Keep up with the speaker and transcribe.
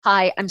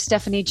Hi, I'm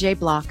Stephanie J.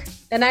 Block.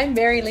 And I'm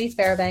Mary Lee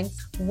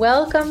Fairbanks.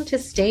 Welcome to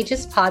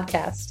Stages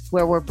Podcast,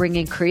 where we're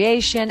bringing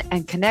creation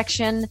and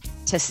connection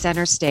to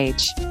center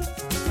stage.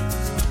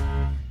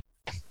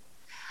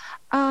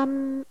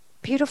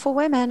 Beautiful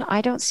women.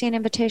 I don't see an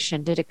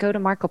invitation. Did it go to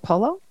Marco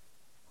Polo?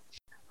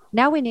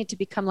 Now we need to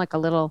become like a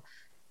little...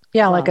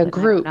 like a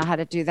group. I don't know how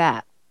to do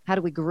that. How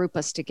do we group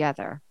us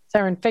together?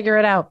 Saren, figure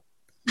it out.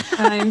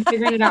 I'm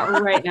figuring it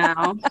out right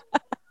now.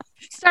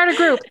 Start a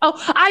group. Oh,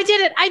 I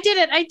did it.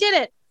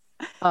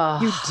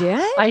 You did?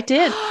 I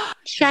did.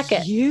 Check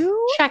it.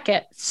 Check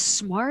it.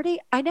 Smarty.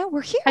 I know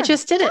we're here. I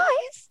just did it.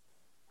 Guys.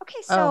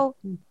 Okay, so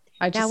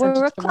I just sent it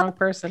to the wrong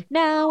person.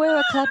 Now we're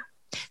a club.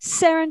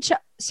 Saren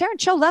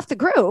Cho left the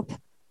group.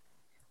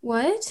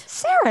 What?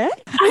 Saren?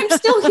 I'm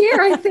still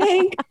here, I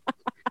think.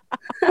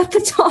 At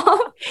the top.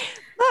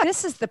 Look,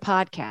 this is the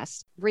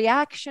podcast.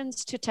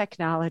 Reactions to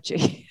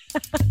technology.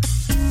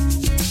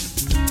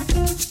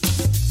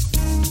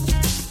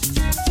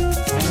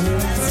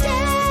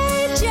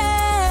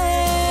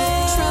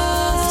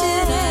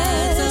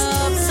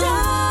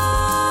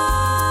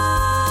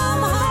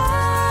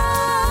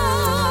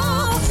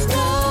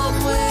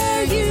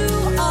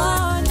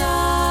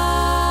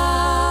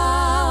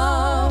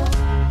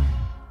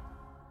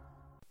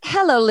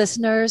 Hello,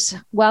 listeners.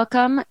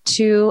 Welcome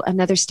to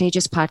another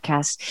Stages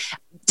podcast.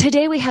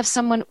 Today, we have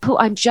someone who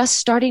I'm just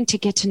starting to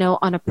get to know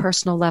on a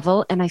personal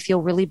level, and I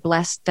feel really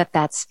blessed that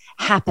that's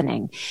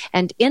happening.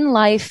 And in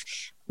life,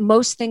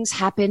 most things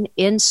happen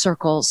in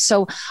circles.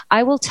 So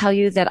I will tell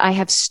you that I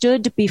have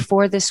stood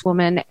before this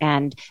woman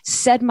and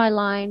said my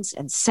lines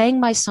and sang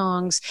my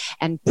songs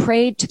and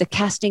prayed to the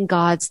casting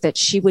gods that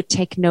she would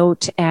take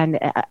note and,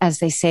 as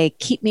they say,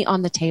 keep me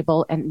on the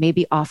table and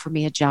maybe offer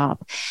me a job.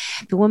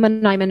 The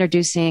woman I'm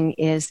introducing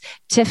is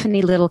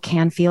Tiffany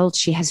Canfield.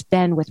 She has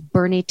been with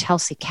Bernie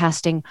Telsey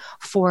Casting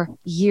for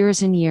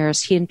years and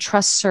years. He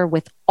entrusts her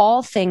with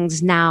all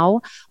things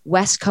now,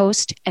 West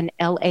Coast and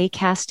LA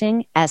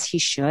casting, as he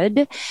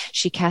should.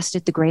 She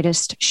casted The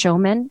Greatest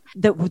Showman,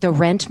 the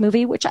Rent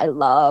movie, which I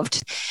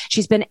loved.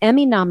 She's been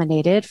Emmy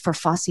nominated for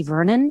Fosse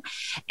Vernon.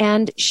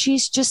 And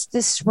she's just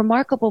this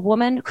remarkable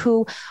woman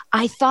who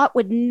I thought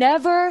would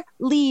never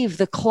leave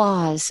the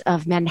claws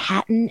of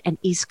Manhattan and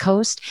East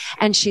Coast.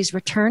 And she's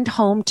returned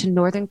home to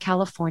Northern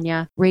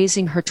California,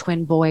 raising her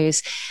twin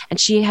boys. And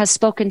she has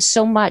spoken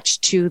so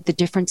much to the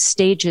different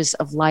stages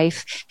of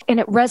life. And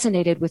it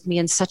resonated with me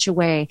in such a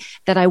way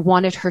that I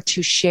wanted her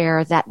to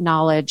share that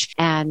knowledge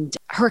and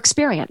her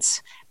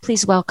experience.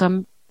 Please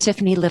welcome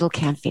Tiffany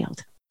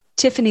Canfield.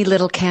 Tiffany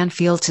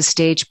Canfield to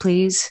stage,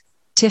 please.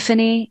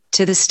 Tiffany,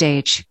 to the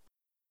stage.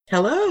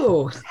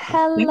 Hello.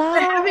 Hello. Thanks for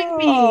having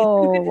me.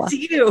 Good to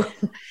see you.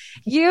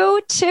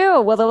 You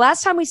too. Well, the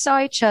last time we saw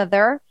each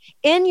other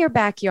in your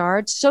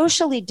backyard,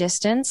 socially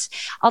distanced,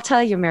 I'll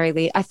tell you, Mary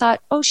Lee, I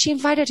thought, she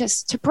invited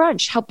us to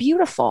brunch. How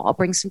beautiful. I'll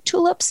bring some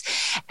tulips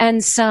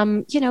and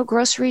some,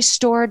 grocery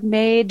stored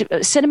made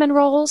cinnamon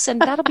rolls, and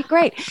that'll be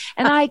great.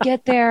 And I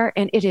get there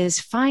and it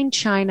is fine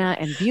china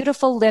and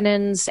beautiful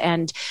linens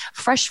and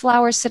fresh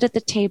flowers sit at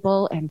the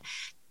table and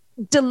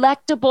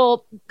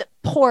delectable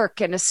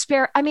pork and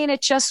asparagus. I mean,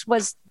 it just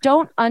was,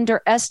 don't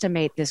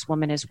underestimate this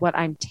woman is what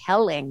I'm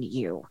telling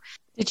you.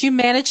 Did you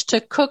manage to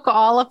cook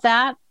all of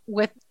that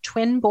with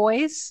twin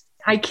boys?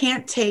 I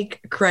can't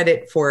take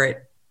credit for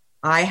it.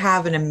 I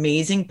have an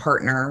amazing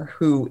partner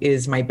who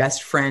is my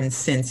best friend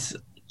since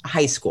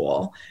high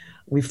school.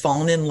 We've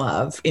fallen in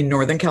love in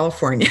Northern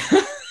California.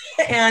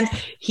 And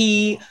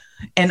he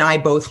and I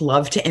both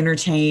love to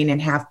entertain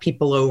and have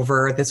people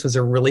over. This was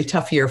a really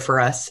tough year for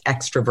us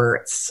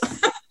extroverts.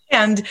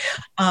 And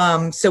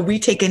so we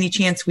take any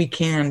chance we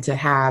can to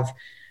have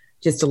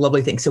just a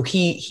lovely thing. So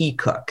he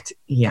cooked.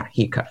 Yeah,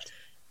 he cooked.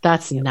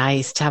 That's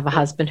nice to have a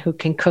husband who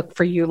can cook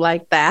for you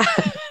like that.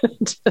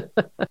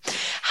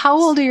 How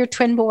old are your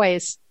twin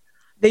boys?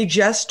 They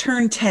just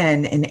turned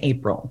 10 in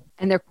April.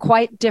 And they're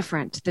quite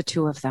different, the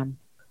two of them.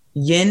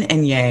 Yin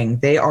and yang,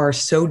 they are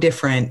so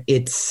different.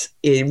 It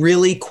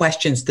really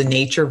questions the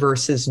nature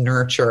versus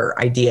nurture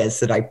ideas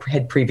that I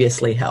had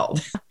previously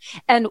held.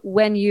 And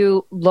when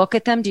you look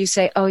at them, do you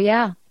say, oh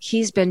yeah,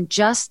 he's been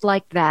just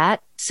like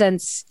that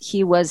since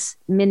he was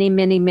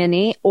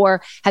mini?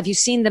 Or have you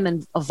seen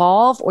them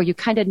evolve, or you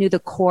kind of knew the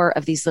core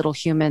of these little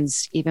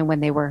humans even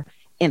when they were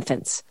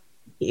infants?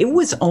 It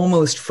was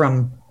almost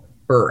from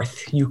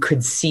birth. You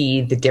could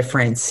see the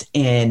difference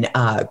in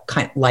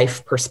kind of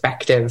life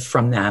perspective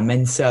from them.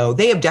 And so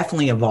they have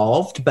definitely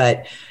evolved,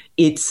 but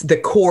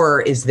the core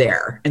is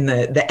there and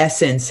the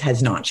essence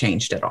has not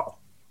changed at all.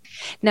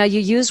 Now, you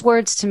use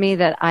words to me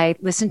that I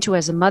listen to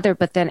as a mother,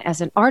 but then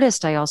as an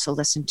artist, I also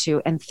listen to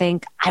and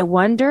think, I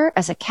wonder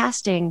as a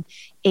casting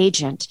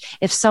agent,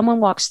 if someone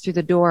walks through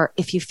the door,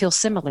 if you feel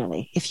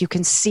similarly, if you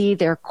can see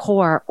their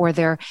core or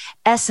their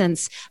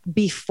essence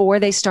before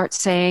they start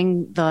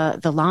saying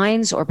the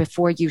lines or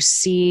before you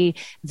see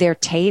their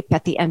tape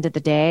at the end of the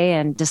day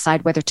and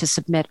decide whether to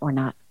submit or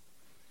not.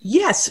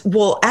 Yes.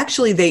 Well,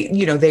 actually,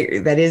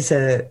 that is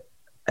a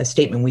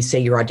statement. We say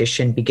your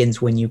audition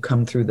begins when you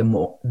come through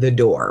the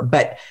door.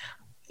 But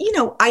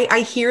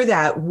I hear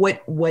that.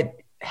 What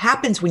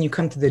happens when you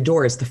come to the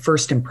door is the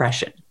first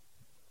impression.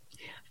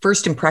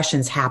 First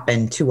impressions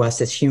happen to us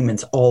as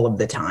humans all of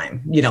the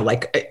time,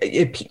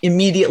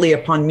 immediately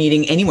upon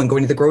meeting anyone,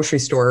 going to the grocery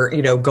store,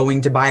 going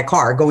to buy a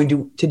car, going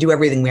to do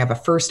everything. We have a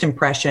first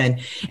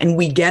impression and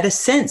we get a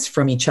sense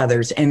from each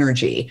other's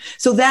energy.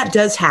 So that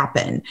does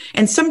happen.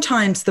 And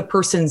sometimes the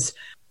person's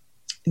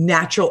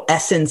natural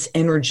essence,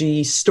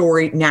 energy,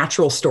 story,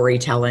 natural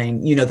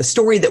storytelling, the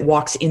story that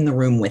walks in the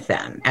room with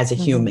them as a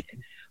human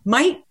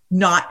might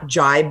not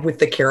jibe with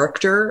the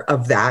character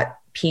of that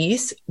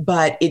piece,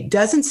 but it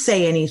doesn't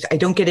say anything. I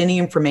don't get any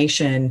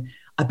information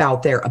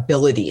about their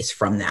abilities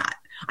from that.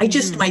 I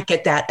just might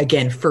get that,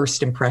 again,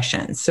 first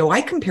impression. So I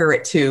compare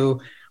it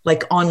to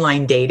like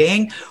online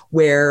dating,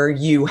 where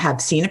you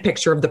have seen a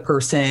picture of the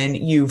person,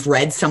 you've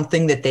read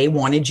something that they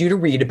wanted you to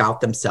read about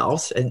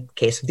themselves. In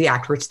case of the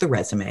actor, it's the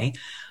resume.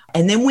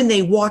 And then when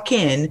they walk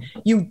in,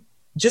 you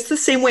just the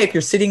same way, if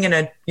you're sitting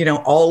in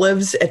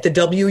Olives at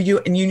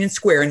the in Union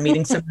Square and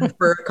meeting someone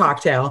for a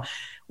cocktail,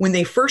 when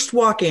they first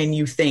walk in,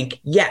 you think,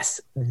 yes,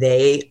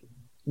 they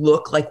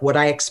look like what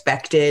I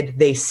expected.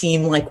 They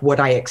seem like what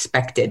I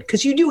expected.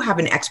 Because you do have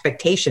an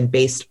expectation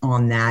based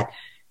on that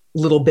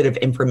little bit of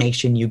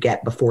information you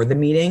get before the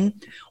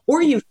meeting.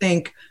 Or you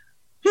think,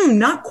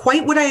 not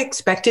quite what I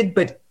expected,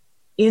 but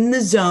in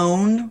the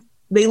zone,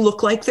 they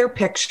look like their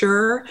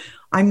picture.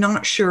 I'm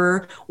not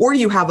sure. Or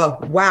you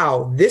have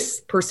wow,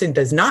 this person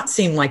does not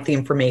seem like the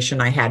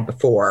information I had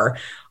before.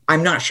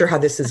 I'm not sure how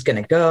this is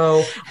going to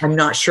go. I'm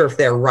not sure if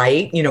they're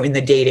right, in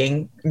the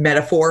dating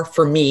metaphor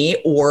for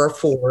me or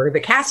for the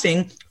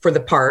casting for the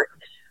part.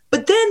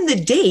 But then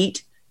the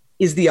date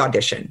is the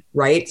audition,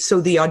 right?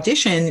 So the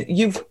audition,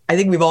 I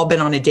think we've all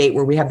been on a date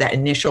where we have that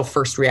initial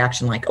first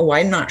reaction, like, oh,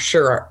 I'm not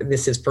sure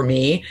this is for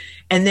me.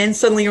 And then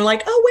suddenly you're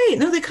like, oh, wait,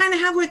 no, they kind of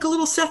have like a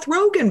little Seth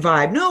Rogen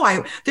vibe.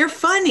 No, they're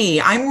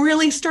funny. I'm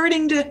really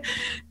starting to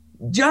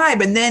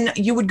jibe. And then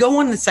you would go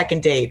on the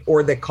second date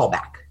or the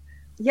callback.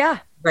 Yeah.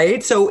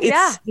 Right. So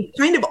it's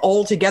kind of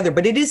all together,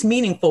 but it is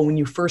meaningful when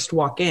you first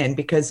walk in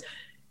because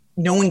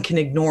no one can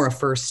ignore a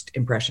first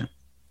impression.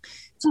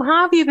 So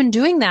how have you been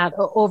doing that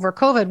over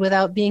COVID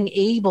without being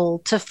able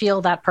to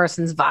feel that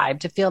person's vibe,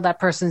 to feel that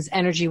person's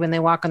energy when they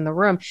walk in the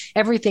room?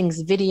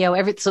 Everything's video,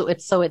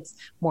 so it's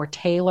more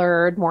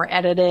tailored, more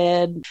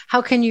edited.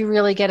 How can you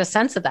really get a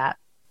sense of that?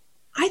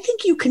 I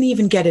think you can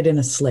even get it in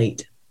a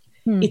slate.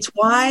 It's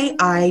why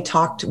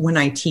when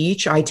I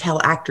teach, I tell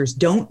actors,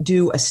 don't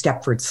do a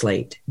Stepford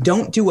slate.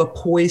 Don't do a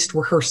poised,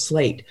 rehearsed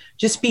slate.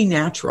 Just be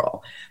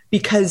natural.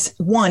 Because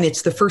one,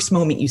 it's the first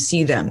moment you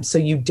see them. So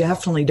you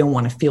definitely don't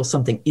want to feel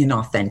something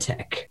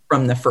inauthentic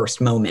from the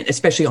first moment,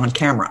 especially on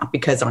camera,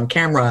 because on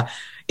camera,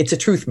 it's a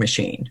truth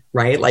machine,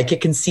 right? Like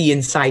it can see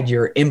inside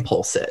your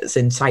impulses,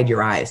 inside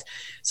your eyes.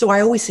 So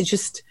I always say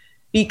just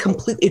be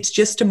complete. It's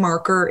just a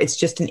marker. It's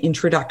just an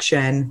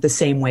introduction, the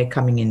same way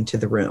coming into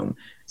the room.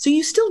 So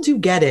you still do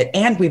get it.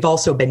 And we've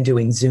also been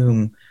doing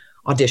Zoom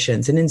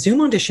auditions. And in Zoom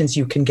auditions,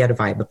 you can get a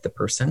vibe of the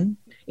person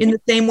in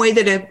the same way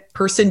that a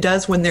person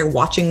does when they're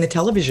watching the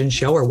television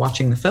show or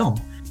watching the film.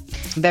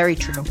 Very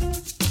true.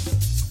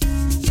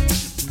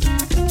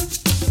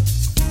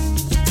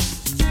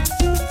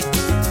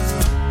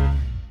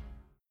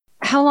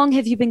 How long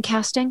have you been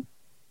casting?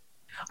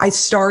 I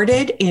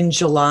started in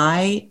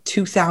July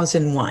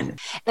 2001.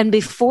 And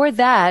before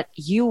that,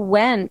 you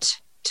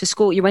went to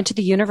school. You went to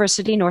the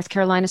University of North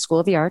Carolina School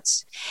of the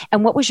Arts.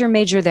 And what was your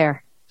major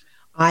there?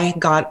 I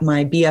got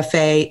my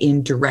BFA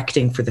in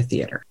directing for the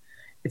theater.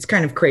 It's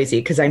kind of crazy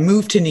because I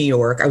moved to New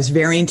York. I was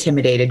very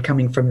intimidated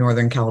coming from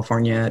Northern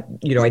California.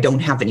 I don't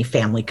have any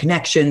family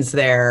connections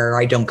there.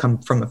 I don't come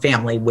from a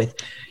family with,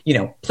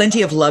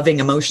 plenty of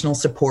loving emotional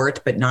support,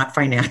 but not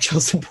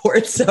financial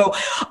support. So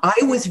I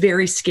was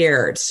very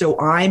scared. So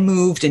I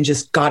moved and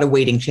just got a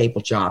waiting table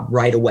job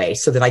right away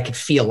so that I could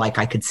feel like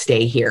I could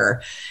stay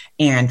here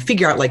and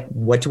figure out like,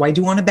 what do I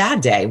do on a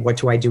bad day? What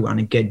do I do on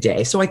a good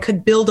day? So I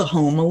could build a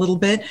home a little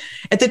bit.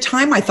 At the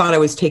time, I thought I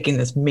was taking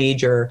this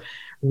major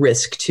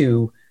risk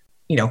to,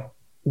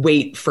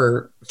 wait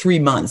for 3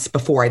 months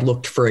before I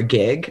looked for a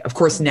gig. Of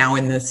course, now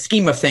in the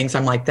scheme of things,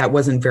 I'm like, that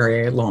wasn't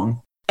very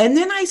long. And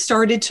then I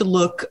started to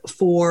look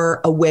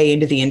for a way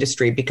into the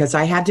industry because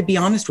I had to be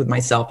honest with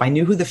myself. I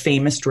knew who the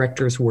famous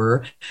directors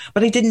were,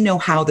 but I didn't know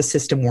how the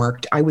system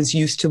worked. I was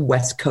used to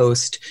West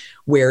Coast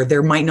where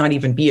there might not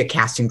even be a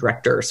casting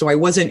director. So I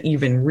wasn't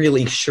even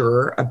really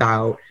sure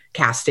about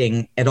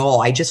casting at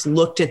all. I just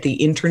looked at the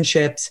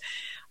internships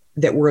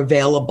that were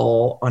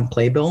available on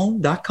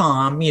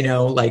playbill.com,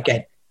 like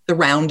at the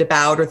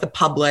Roundabout or the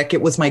Public.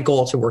 It was my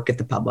goal to work at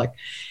the Public.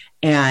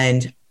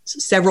 And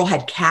several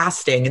had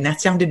casting, and that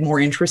sounded more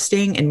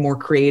interesting and more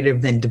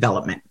creative than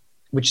development,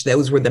 which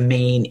those were the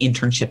main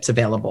internships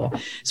available.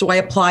 So I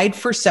applied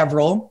for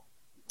several,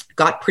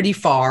 got pretty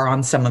far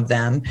on some of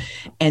them,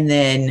 and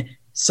then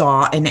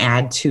saw an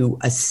ad to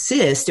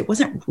assist. It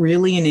wasn't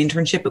really an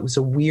internship. It was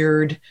a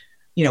weird,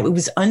 it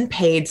was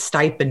unpaid,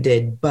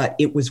 stipended, but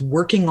it was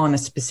working on a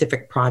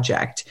specific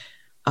project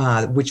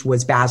which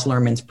was Baz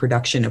Luhrmann's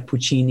production of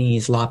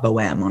Puccini's La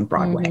Boheme on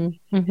Broadway.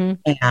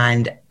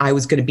 And I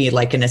was going to be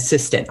like an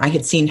assistant. I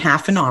had seen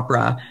half an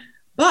opera,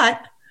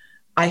 but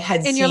I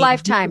had in your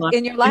lifetime.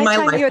 In my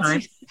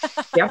lifetime.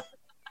 Yep.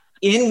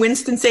 In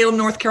Winston-Salem,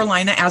 North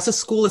Carolina, as a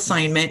school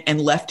assignment, and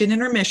left in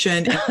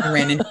intermission and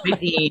ran into my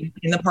dean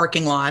in the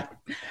parking lot.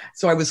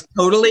 So I was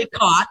totally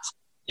caught.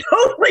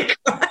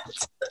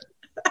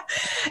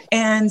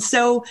 And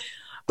so,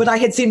 but I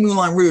had seen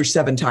Moulin Rouge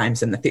 7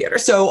 times in the theater.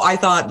 So I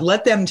thought,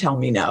 let them tell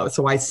me no.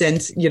 So I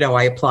sent,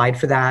 I applied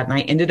for that, and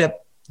I ended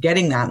up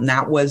getting that. And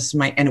that was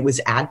and it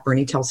was at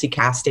Bernie Telsey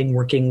Casting,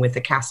 working with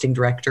the casting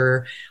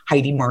director,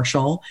 Heidi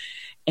Marshall.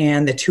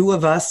 And the two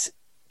of us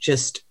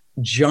just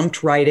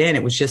jumped right in.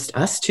 It was just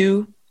us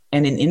two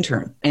and an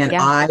intern. And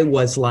I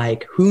was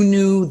like, who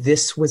knew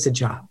this was a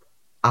job?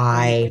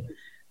 I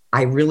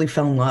really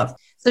fell in love.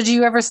 So do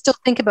you ever still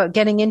think about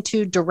getting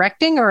into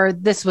directing, or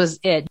this was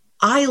it?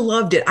 I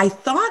loved it. I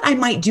thought I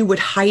might do what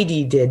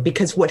Heidi did,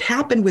 because what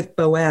happened with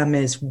Boheme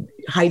is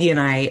Heidi and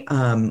I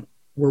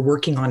were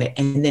working on it.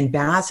 And then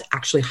Baz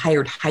actually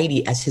hired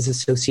Heidi as his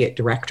associate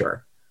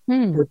director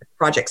for the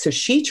project. So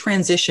she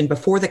transitioned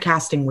before the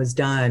casting was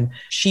done.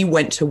 She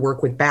went to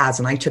work with Baz,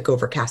 and I took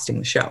over casting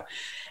the show.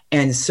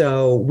 And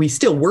so we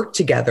still worked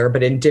together,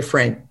 but in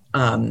different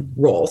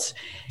roles.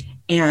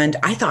 And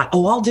I thought,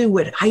 I'll do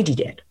what Heidi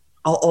did.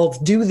 I'll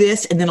do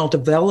this, and then I'll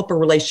develop a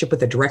relationship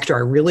with a director I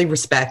really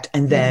respect,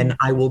 and then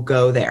I will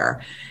go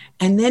there.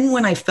 And then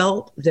when I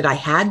felt that I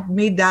had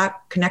made that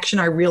connection,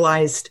 I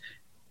realized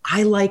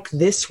I like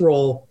this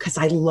role because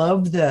I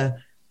love the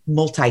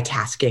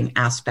multitasking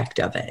aspect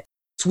of it.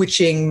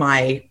 Switching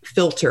my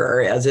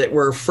filter, as it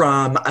were,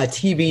 from a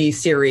TV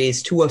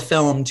series to a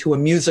film to a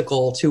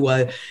musical to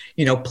a,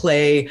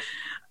 play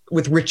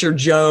with Richard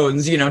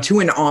Jones, to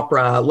an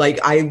opera. Like,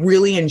 I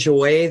really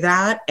enjoy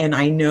that. And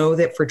I know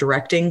that for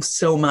directing,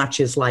 so much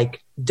is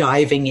like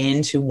diving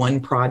into one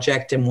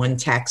project and one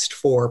text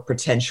for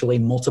potentially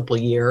multiple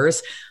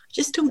years. I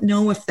just don't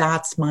know if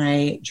that's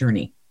my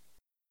journey.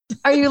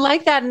 Are you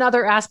like that in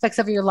other aspects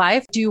of your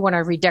life? Do you want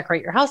to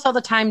redecorate your house all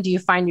the time? Do you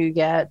find you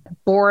get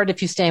bored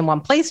if you stay in one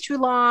place too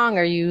long?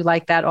 Are you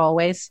like that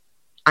always?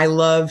 I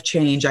love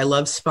change. I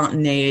love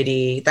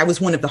spontaneity. That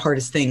was one of the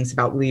hardest things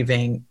about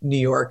leaving New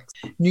York.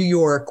 New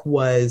York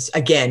was,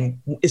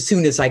 again, as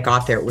soon as I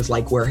got there, it was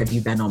like, where have you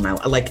been all my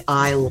life? Like,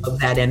 I love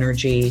that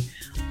energy.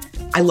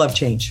 I love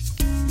change.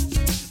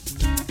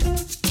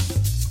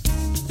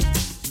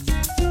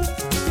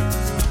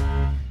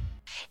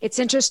 It's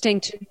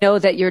interesting to know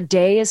that your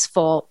day is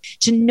full,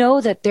 to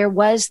know that there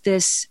was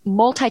this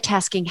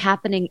multitasking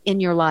happening in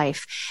your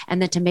life,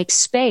 and then to make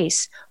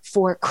space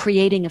for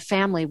creating a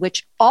family,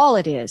 which all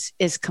it is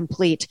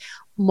complete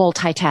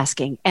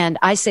multitasking. And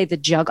I say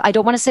I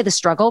don't want to say the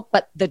struggle,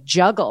 but the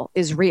juggle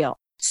is real.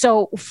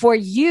 So for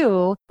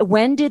you,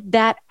 when did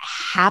that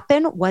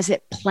happen? Was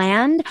it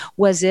planned?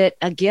 Was it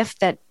a gift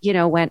that,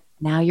 went,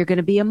 now you're going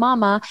to be a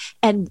mama?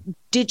 And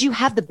did you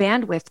have the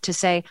bandwidth to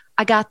say,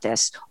 I got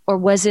this? Or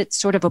was it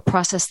sort of a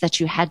process that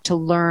you had to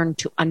learn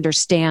to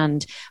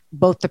understand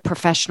both the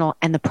professional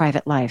and the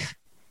private life?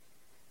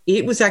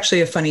 It was actually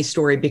a funny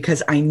story,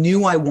 because I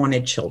knew I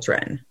wanted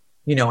children.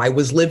 I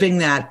was living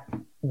that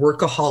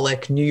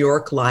workaholic New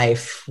York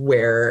life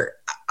where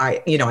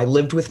I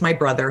lived with my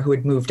brother who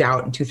had moved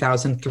out in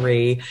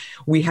 2003.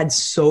 We had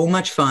so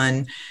much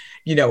fun.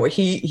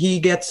 He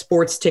gets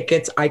sports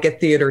tickets, I get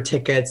theater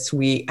tickets.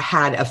 We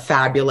had a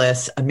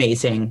fabulous,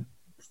 amazing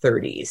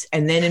 30s.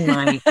 And then in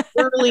my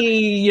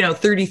early,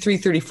 33,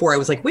 34, I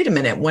was like, wait a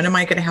minute, when am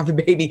I going to have a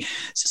baby?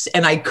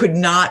 And I could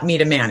not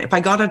meet a man. If I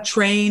got a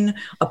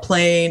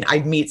plane,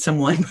 I'd meet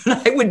someone,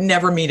 but I would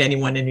never meet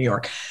anyone in New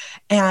York.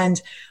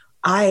 And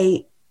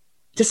I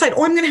decided,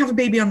 I'm going to have a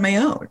baby on my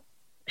own.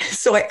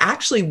 So I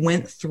actually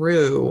went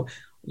through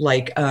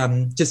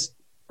just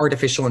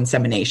artificial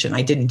insemination.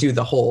 I didn't do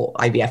the whole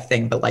IVF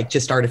thing, but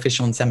just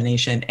artificial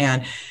insemination.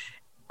 And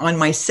on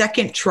my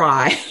second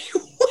try,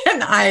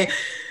 when I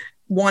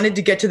wanted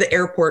to get to the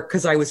airport,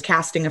 because I was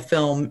casting a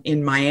film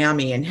in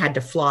Miami and had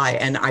to fly,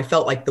 and I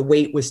felt like the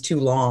wait was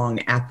too long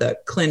at the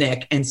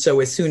clinic. And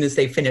so as soon as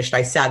they finished,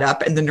 I sat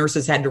up, and the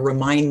nurses had to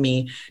remind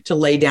me to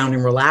lay down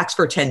and relax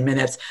for 10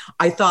 minutes.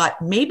 I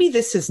thought, maybe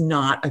this is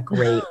not a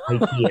great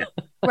idea.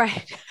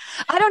 Right.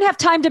 I don't have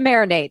time to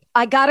marinate.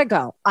 I gotta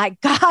go.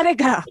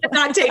 Did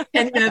not take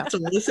 10 minutes to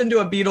listen to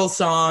a Beatles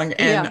song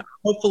and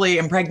hopefully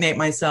impregnate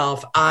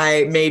myself.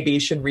 I maybe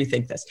should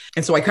rethink this.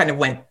 And so I kind of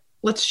went,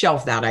 let's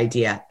shelve that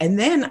idea. And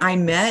then I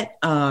met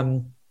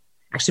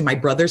actually my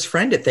brother's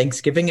friend at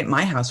Thanksgiving at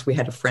my house. We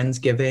had a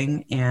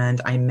Friendsgiving, and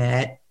I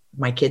met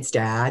my kid's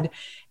dad.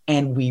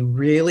 And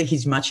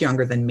he's much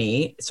younger than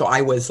me. So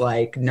I was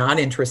not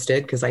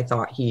interested, because I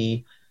thought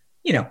he,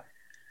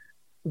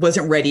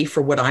 wasn't ready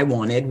for what I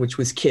wanted, which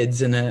was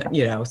kids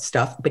and,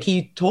 stuff. But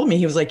he told me,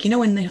 he was like,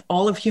 in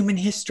all of human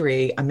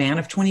history, a man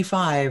of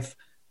 25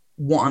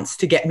 wants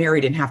to get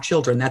married and have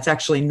children. That's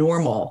actually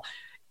normal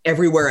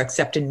everywhere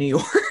except in New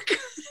York.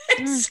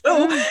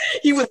 So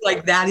he was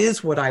like, that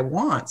is what I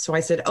want. So I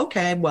said,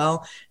 okay,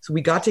 well, so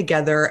we got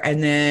together,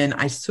 and then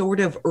I sort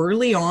of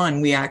early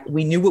on,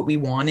 we knew what we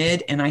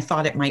wanted, and I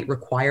thought it might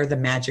require the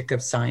magic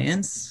of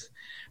science,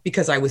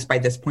 because I was by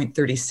this point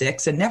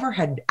 36 and never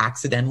had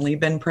accidentally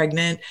been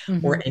pregnant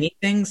or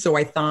anything. So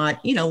I thought,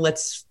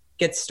 let's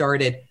get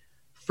started.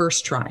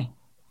 First try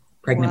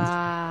pregnancy.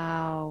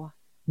 Wow.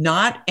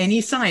 Not any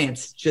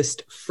science,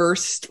 just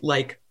first,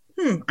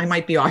 I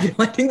might be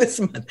ovulating this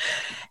month.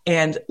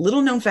 And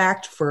little known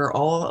fact for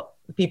all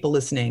the people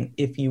listening,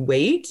 if you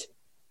wait,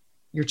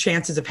 your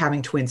chances of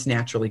having twins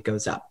naturally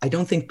goes up. I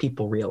don't think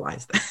people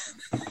realize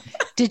that.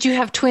 Did you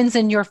have twins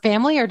in your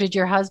family, or did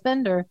your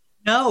husband, or?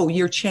 No,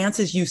 your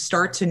chances, you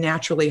start to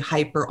naturally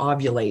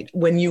hyperovulate.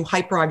 When you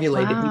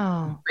hyperovulate, it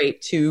means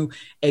create 2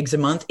 eggs a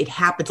month. It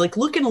happens. Like,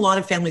 look in a lot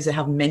of families that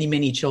have many,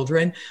 many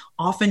children.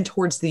 Often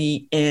towards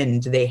the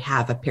end, they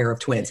have a pair of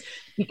twins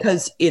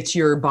because it's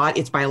your body,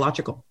 it's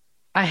biological.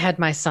 I had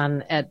my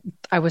son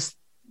I was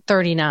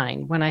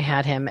 39 when I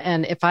had him.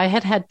 And if I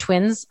had had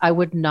twins, I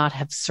would not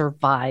have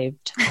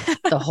survived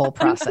the whole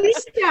process. I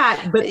think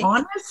that, but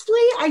honestly,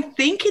 I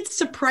think it's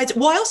surprising.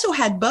 Well, I also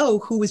had Bo,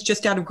 who was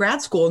just out of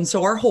grad school. And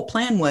so our whole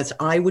plan was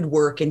I would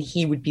work and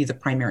he would be the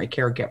primary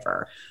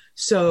caregiver.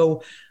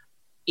 So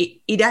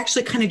it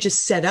actually kind of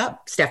just set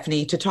up,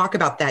 Stephanie, to talk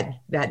about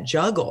that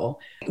juggle.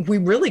 We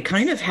really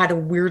kind of had a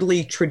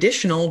weirdly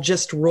traditional,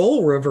 just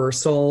role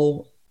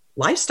reversal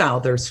lifestyle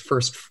those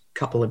first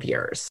couple of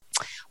years.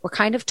 We're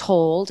kind of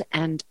told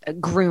and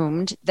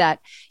groomed that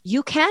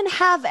you can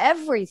have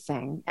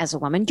everything as a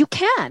woman. You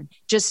can,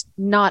 just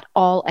not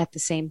all at the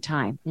same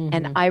time.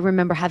 And I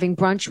remember having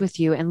brunch with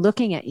you and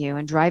looking at you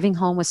and driving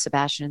home with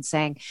Sebastian and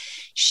saying,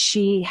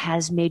 she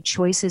has made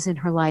choices in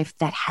her life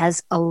that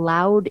has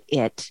allowed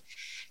it,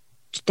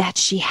 that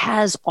she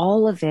has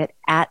all of it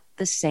at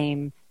the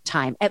same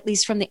time, at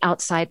least from the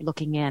outside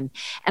looking in.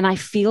 And I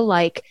feel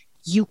like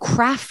you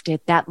crafted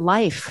that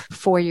life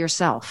for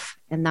yourself.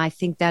 And I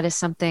think that is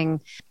something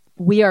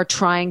we are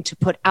trying to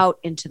put out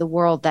into the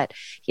world, that,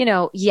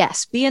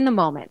 yes, be in the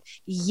moment.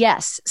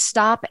 Yes,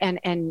 stop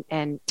and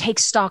take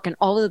stock in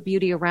all of the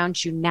beauty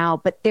around you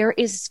now. But there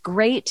is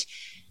great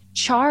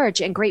charge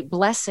and great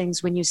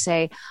blessings when you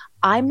say,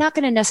 I'm not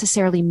going to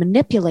necessarily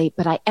manipulate,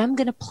 but I am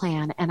going to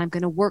plan, and I'm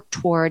going to work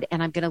toward,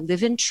 and I'm going to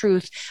live in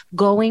truth,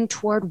 going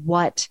toward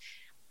what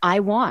I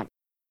want.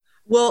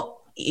 Well,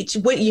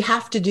 what you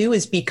have to do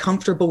is be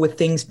comfortable with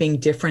things being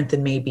different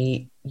than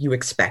maybe you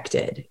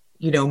expected.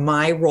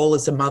 My role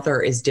as a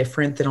mother is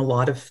different than a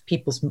lot of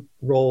people's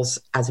roles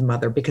as a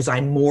mother, because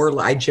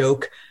I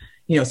joke,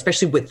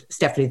 especially with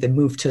Stephanie, that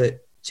moved to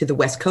the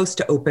West Coast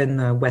to open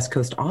the West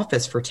Coast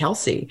office for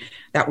Telsey.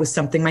 That was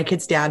something my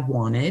kid's dad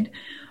wanted.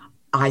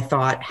 I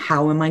thought,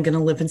 how am I going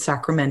to live in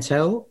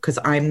Sacramento? Because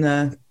I'm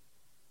the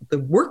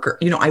worker.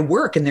 I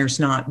work, and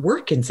there's not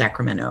work in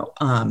Sacramento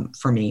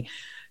for me.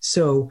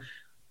 So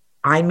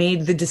I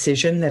made the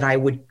decision that I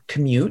would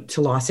commute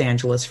to Los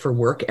Angeles for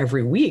work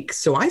every week.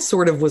 So I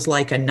sort of was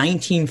like a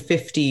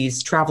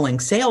 1950s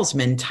traveling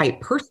salesman type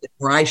person,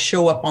 where I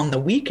show up on the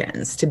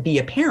weekends to be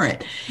a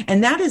parent.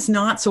 And that is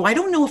not, so I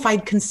don't know if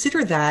I'd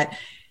consider that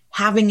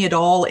having it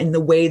all in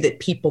the way that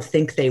people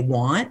think they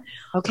want.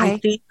 Okay. I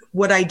think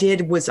what I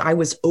did was I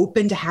was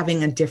open to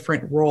having a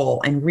different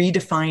role and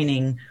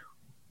redefining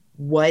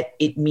what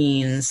it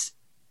means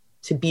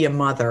to be a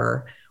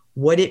mother,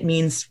 what it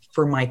means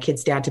for my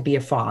kid's dad to be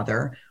a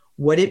father,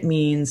 what it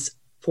means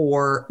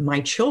for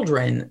my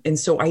children. And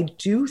so I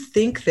do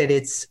think that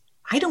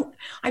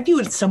I view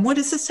it somewhat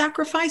as a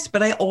sacrifice,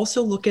 but I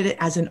also look at it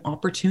as an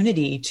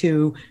opportunity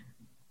to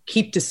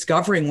keep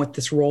discovering what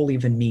this role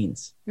even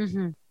means.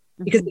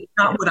 Because it's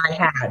not what I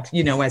had,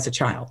 as a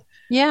child.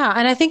 Yeah.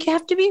 And I think you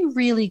have to be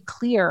really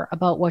clear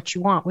about what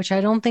you want, which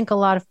I don't think a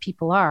lot of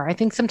people are. I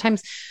think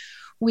sometimes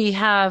we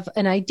have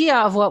an idea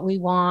of what we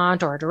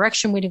want or a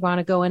direction we want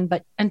to go in,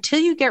 but until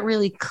you get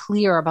really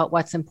clear about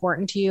what's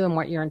important to you and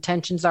what your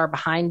intentions are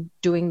behind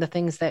doing the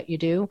things that you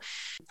do,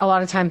 a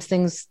lot of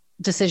times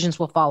decisions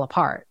will fall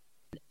apart.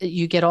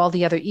 You get all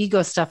the other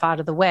ego stuff out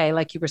of the way,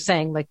 like you were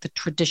saying, like the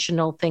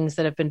traditional things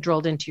that have been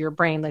drilled into your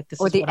brain, like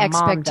this, or the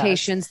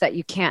expectations that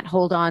you can't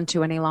hold on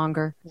to any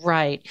longer.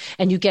 Right.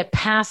 And you get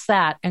past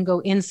that and go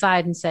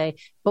inside and say,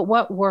 but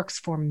what works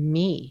for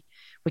me?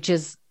 Which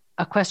is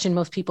a question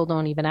most people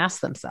don't even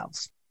ask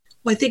themselves.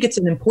 Well, I think it's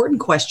an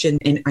important question.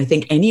 And I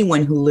think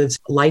anyone who lives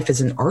life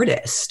as an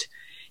artist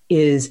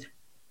is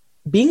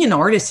being an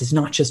artist is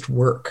not just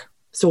work.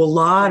 So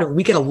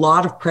we get a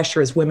lot of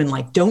pressure as women,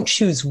 like, don't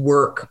choose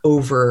work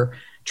over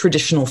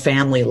traditional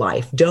family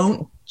life.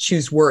 Don't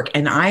choose work.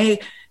 And I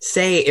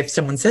say, if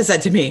someone says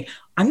that to me,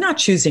 I'm not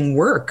choosing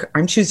work.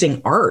 I'm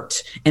choosing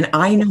art. And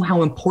I know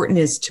how important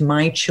it is to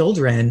my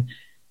children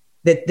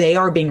that they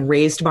are being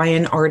raised by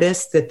an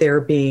artist, that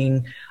they're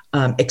being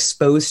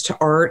exposed to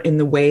art in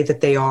the way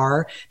that they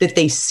are, that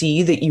they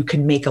see that you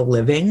can make a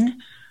living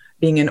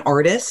being an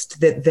artist,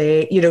 that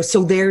they,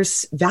 so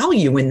there's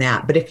value in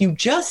that. But if you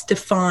just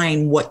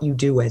define what you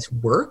do as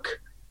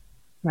work,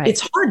 right,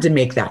 it's hard to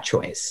make that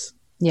choice.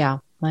 Yeah.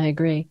 I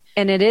agree.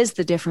 And it is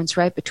the difference,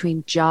 right,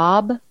 between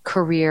job,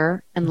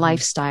 career, and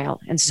lifestyle.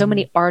 And so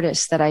many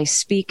artists that I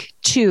speak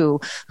to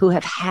who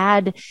have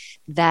had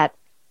that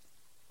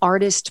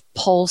artist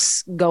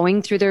pulse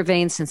going through their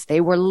veins since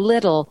they were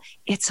little,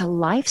 it's a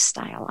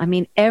lifestyle. I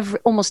mean,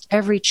 almost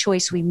every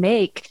choice we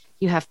make,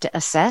 you have to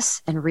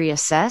assess and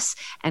reassess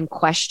and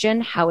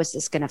question, how is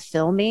this going to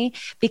fill me?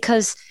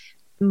 Because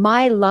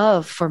my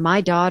love for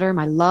my daughter,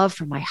 my love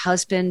for my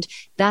husband,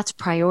 that's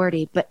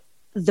priority. But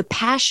the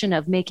passion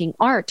of making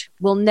art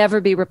will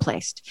never be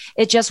replaced.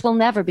 It just will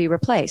never be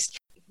replaced.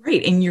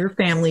 Right. And your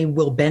family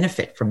will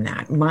benefit from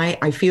that.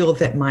 I feel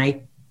that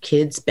my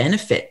kids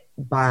benefit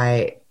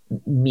by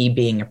me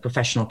being a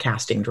professional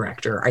casting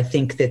director. I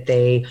think that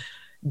they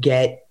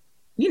get,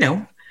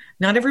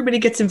 not everybody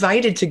gets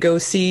invited to go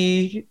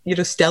see,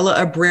 Stella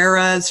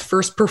Abrera's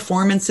first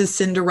performance as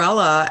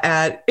Cinderella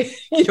at,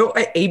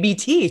 at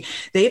ABT.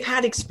 They've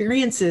had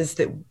experiences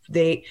that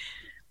they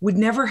would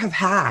never have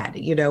had,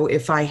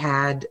 if I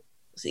had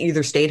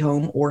either stayed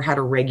home or had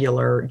a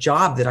regular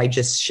job that I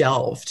just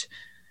shelved.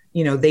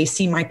 They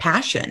see my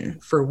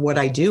passion for what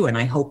I do, and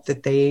I hope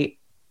that they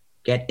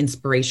get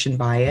inspiration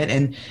by it.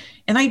 And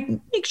I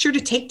make sure to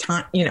take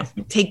time,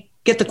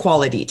 get the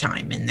quality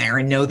time in there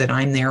and know that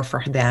I'm there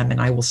for them and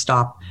I will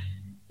stop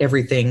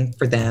everything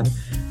for them.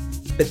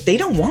 But they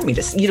don't want me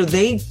to,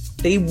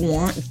 they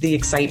want the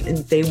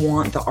excitement. They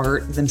want the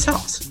art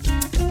themselves.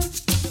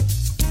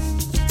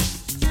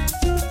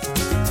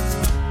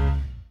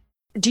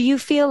 Do you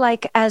feel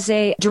like as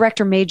a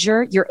director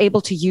major, you're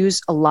able to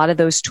use a lot of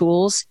those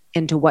tools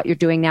into what you're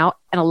doing now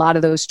and a lot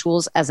of those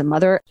tools as a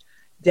mother?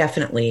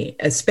 Definitely,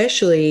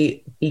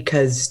 especially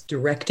because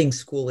directing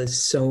school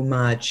is so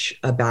much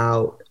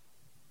about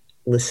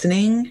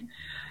listening.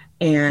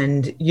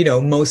 And,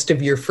 most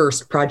of your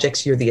first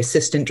projects, you're the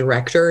assistant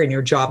director and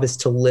your job is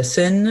to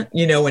listen,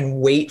 and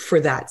wait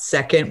for that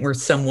second where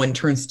someone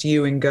turns to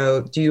you and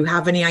go, do you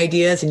have any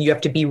ideas? And you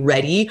have to be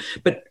ready,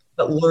 but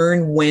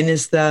learn when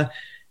is the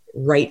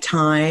right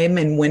time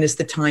and when is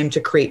the time to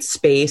create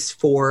space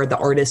for the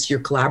artists you're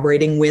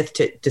collaborating with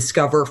to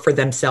discover for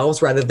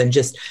themselves rather than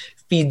just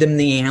feed them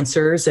the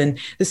answers. And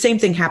the same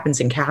thing happens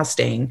in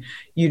casting.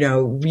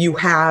 You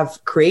have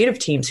creative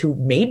teams who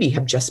maybe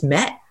have just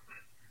met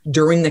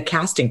during the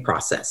casting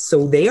process.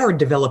 So they are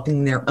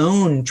developing their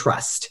own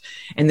trust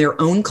and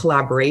their own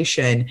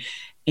collaboration.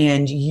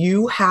 And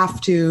you have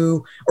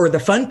to, or the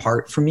fun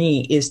part for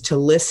me is to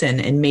listen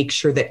and make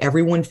sure that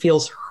everyone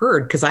feels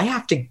heard. Because I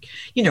have to,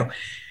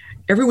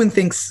 everyone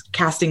thinks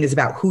casting is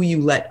about who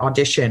you let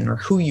audition or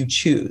who you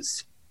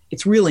choose.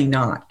 It's really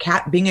not.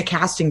 Being a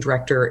casting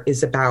director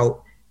is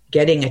about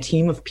getting a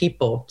team of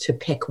people to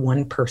pick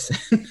one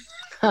person.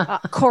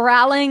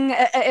 Corralling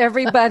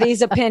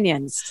everybody's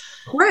opinions.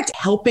 Correct.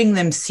 Helping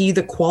them see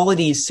the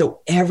qualities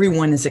so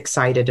everyone is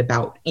excited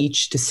about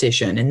each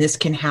decision. And this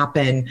can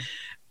happen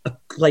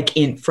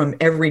from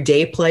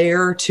everyday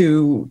player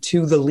to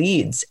the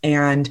leads.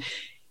 And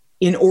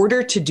in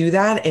order to do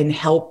that and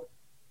help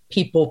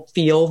people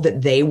feel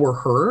that they were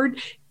heard,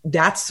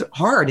 that's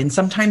hard. And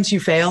sometimes you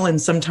fail and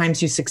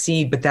sometimes you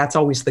succeed, but that's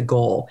always the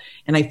goal.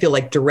 And I feel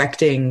like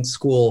directing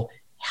school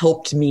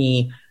helped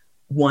me,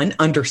 one,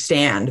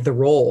 understand the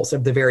roles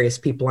of the various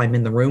people I'm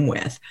in the room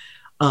with,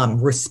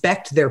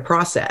 respect their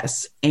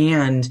process,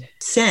 and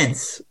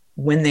sense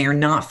when they are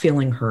not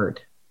feeling heard.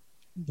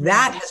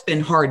 That has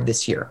been hard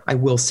this year. I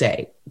will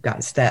say,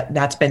 guys,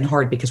 that's been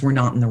hard because we're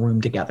not in the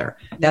room together.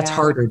 That's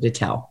harder to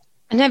tell.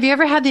 And have you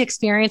ever had the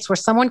experience where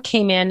someone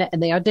came in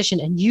and they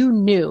auditioned and you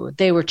knew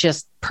they were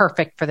just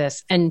perfect for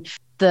this, and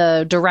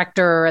the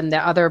director and the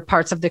other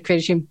parts of the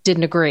creative team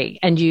didn't agree,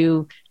 and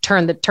you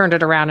turned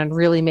it around and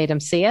really made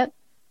them see it?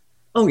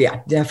 Oh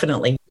yeah,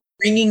 definitely.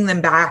 Bringing them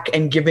back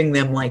and giving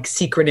them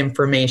secret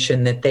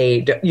information that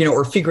they,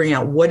 or figuring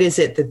out what is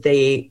it that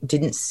they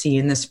didn't see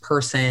in this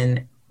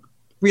person,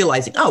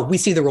 realizing, oh, we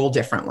see the role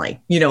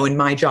differently, and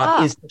my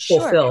job is to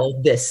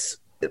fulfill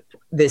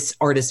this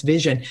artist's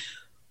vision.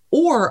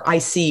 Or I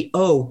see,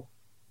 oh,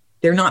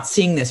 they're not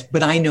seeing this,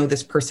 but I know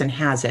this person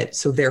has it.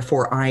 So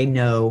therefore I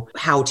know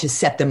how to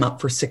set them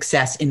up for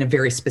success in a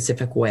very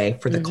specific way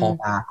for the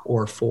callback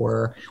or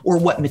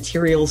what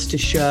materials to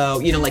show,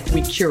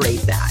 we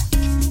curate that.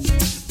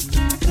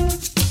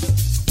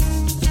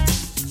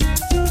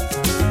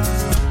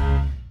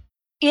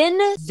 In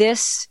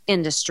this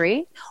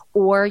industry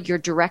or your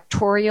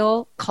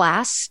directorial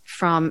class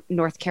from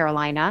North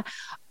Carolina,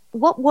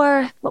 what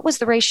was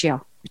the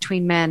ratio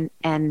between men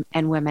and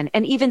women?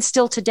 And even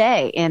still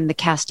today in the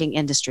casting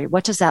industry,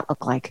 what does that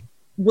look like?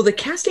 Well, the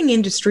casting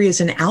industry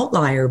is an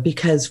outlier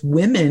because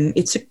women,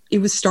 it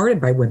was started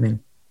by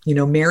women.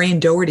 Marion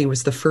Doherty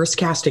was the first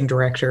casting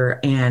director,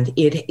 and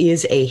it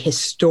is a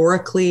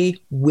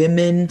historically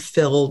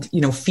women-filled,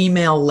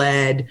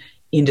 female-led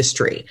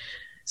industry.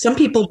 Some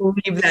people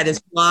believe that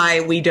is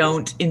why we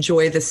don't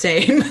enjoy the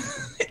same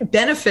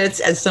benefits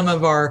as some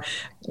of our,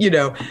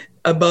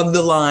 above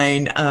the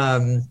line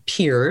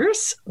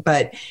peers,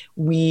 but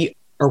we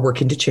are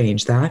working to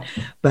change that.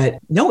 But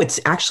no, it's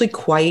actually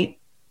quite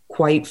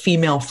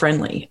female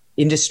friendly.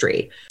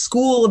 industry.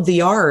 School of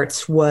the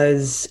Arts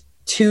was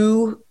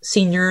 2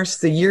 seniors.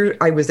 The year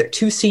I was there,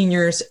 2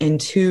 seniors and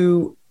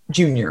 2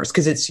 juniors,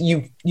 because it's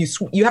you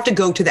have to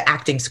go to the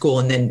acting school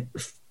and then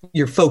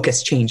your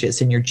focus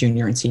changes in your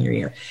junior and senior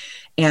year.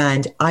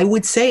 And I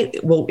would say,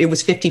 well, it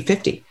was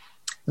 50-50.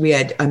 We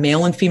had a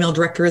male and female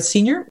director as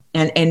senior.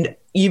 And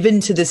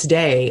even to this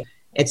day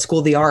at School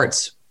of the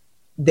Arts,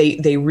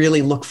 they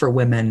really look for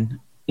women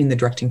in the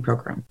directing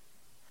program.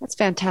 That's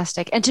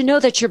fantastic. And to know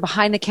that you're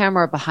behind the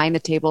camera or behind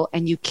the table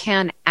and you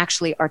can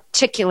actually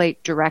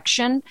articulate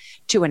direction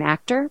to an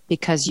actor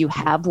because you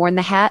have worn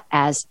the hat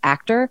as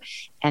actor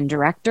and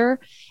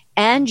director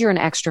and you're an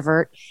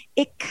extrovert,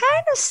 it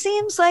kind of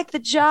seems like the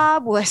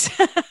job was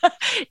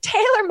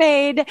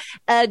tailor-made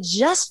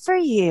just for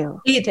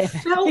you. It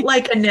felt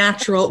like a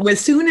natural,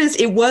 as soon as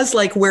it was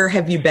like, where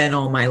have you been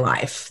all my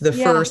life? The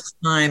first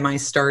time I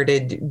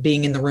started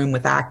being in the room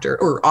with actor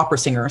or opera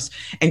singers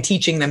and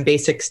teaching them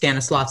basic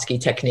Stanislavski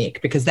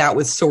technique, because that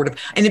was sort of,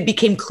 and it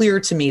became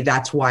clear to me,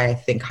 that's why I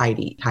think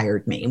Heidi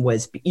hired me,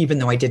 was even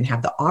though I didn't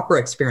have the opera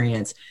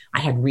experience, I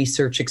had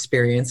research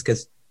experience,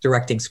 because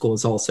directing school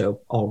is also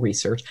all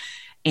research,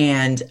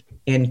 and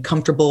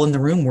comfortable in the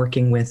room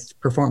working with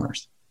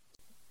performers.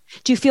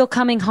 Do you feel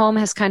coming home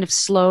has kind of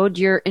slowed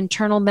your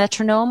internal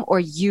metronome, or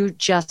you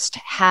just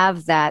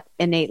have that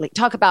innately?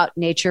 Talk about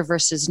nature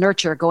versus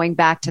nurture, going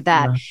back to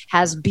that. Yeah.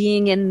 Has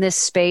being in this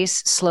space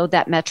slowed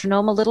that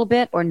metronome a little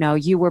bit, or no,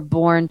 you were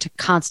born to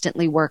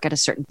constantly work at a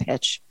certain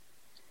pitch?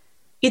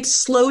 It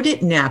slowed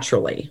it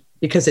naturally,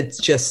 because it's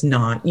just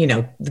not,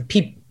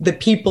 the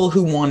people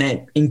who want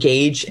to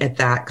engage at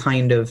that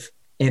kind of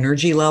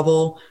energy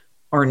level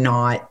are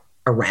not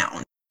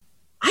around.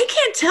 I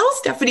can't tell,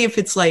 Stephanie, if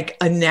it's like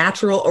a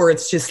natural or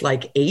it's just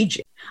like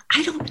aging.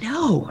 I don't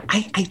know.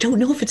 I don't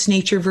know if it's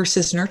nature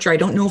versus nurture. I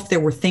don't know if there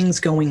were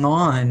things going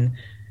on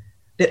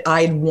that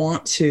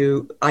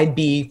I'd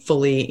be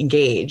fully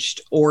engaged,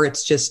 or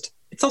it's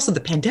also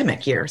the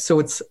pandemic year. So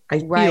I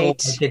feel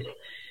like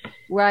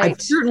Right.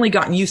 I've certainly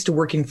gotten used to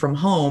working from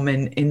home,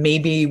 and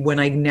maybe when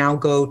I now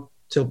go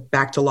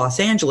back to Los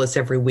Angeles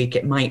every week,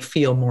 it might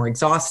feel more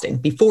exhausting.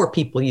 Before,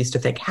 people used to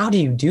think, how do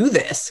you do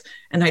this?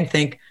 And I'd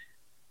think,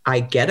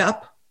 I get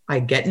up, I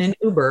get in an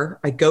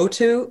Uber, I go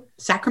to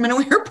Sacramento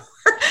Airport.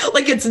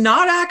 Like, it's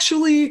not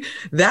actually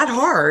that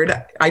hard.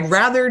 I'd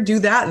rather do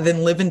that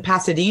than live in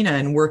Pasadena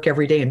and work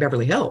every day in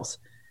Beverly Hills.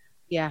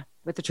 Yeah.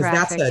 With the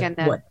traffic.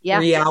 That's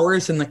 3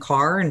 hours in the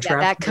car and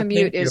traffic. That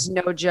commute is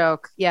no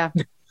joke. Yeah.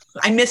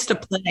 I missed a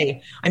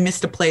play.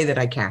 That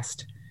I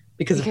cast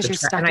because of the you're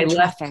stuck in I traffic.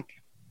 left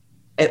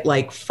at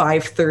like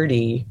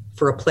 5:30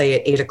 for a play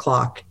at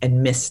 8:00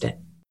 and missed it.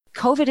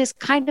 COVID is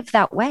kind of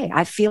that way.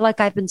 I feel like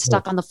I've been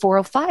stuck on the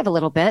 405 a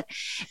little bit.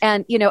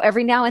 And,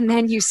 every now and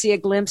then you see a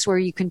glimpse where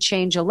you can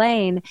change a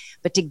lane,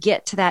 but to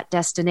get to that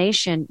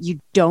destination, you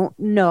don't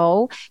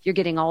know. You're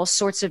getting all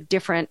sorts of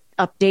different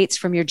updates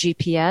from your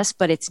GPS,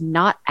 but it's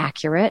not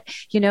accurate,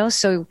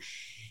 so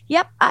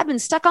yep, I've been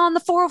stuck on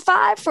the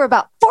 405 for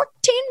about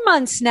 14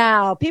 months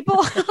now,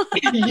 people.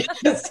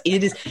 Yes,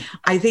 it is.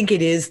 I think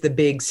it is the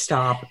big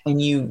stop,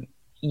 and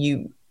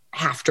you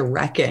have to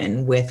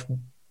reckon with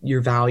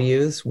your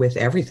values, with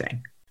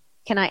everything.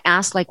 Can I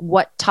ask,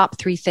 what top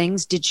 3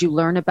 things did you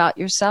learn about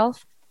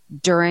yourself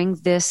during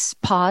this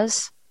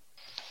pause?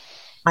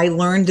 I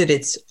learned that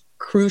it's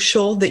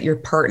crucial that your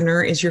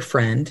partner is your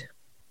friend,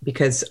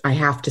 because I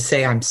have to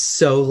say I'm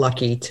so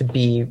lucky to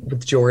be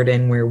with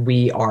Jordan, where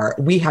we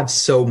have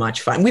so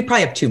much fun. We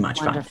probably have too much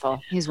fun. Wonderful.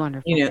 He's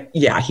wonderful.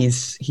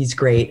 He's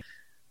great.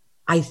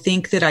 I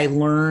think that I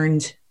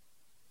learned,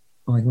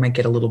 I might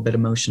get a little bit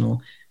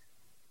emotional,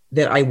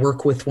 that I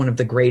work with one of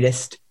the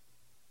greatest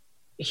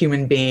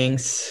human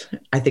beings,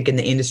 I think, in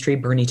the industry,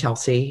 Bernie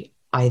Telsey.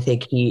 I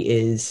think he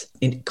is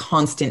a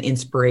constant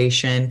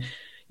inspiration.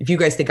 If you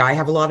guys think I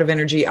have a lot of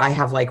energy, I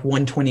have like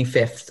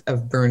 1/25th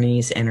of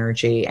Bernie's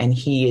energy. And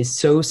he is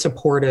so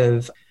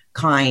supportive,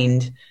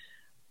 kind,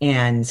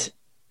 and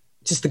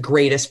just the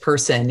greatest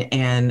person.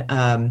 And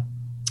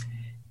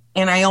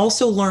I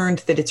also learned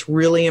that it's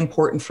really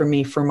important for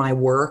me, for my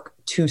work,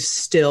 to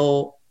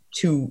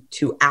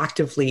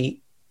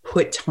actively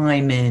put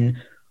time in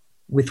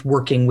with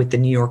working with the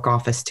New York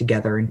office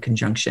together in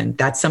conjunction.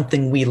 That's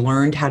something we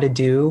learned how to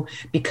do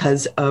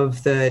because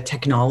of the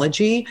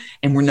technology,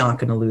 and we're not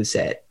going to lose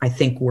it. I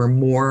think we're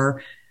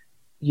more,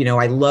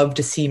 I love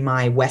to see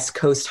my West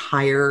Coast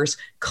hires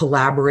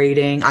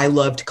collaborating. I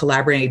loved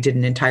collaborating. I did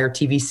an entire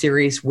TV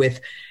series with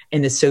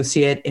an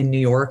associate in New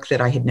York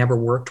that I had never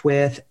worked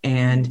with.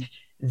 And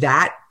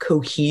that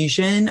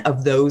cohesion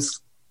of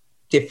those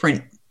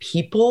different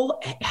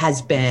people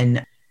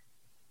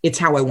it's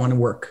how I want to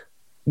work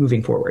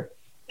moving forward.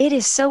 It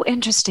is so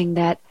interesting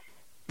that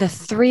the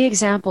 3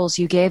 examples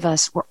you gave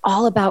us were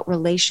all about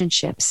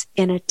relationships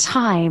in a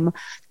time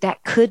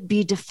that could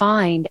be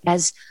defined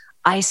as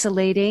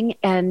isolating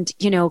and,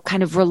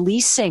 kind of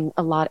releasing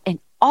a lot. And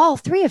all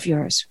 3 of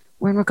yours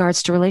were in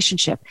regards to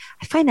relationship.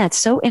 I find that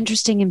so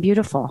interesting and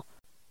beautiful.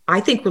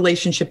 I think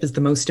relationship is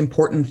the most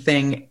important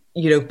thing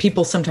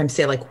people sometimes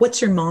say like,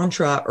 what's your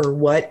mantra or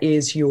what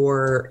is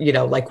your,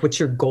 like, what's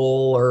your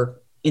goal or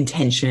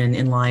intention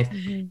in life?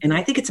 Mm-hmm. And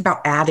I think it's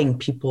about adding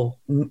people.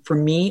 For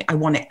me, I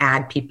want to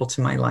add people to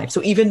my life.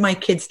 So even my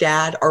kid's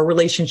dad, our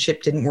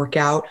relationship didn't work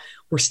out.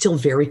 We're still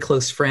very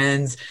close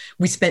friends.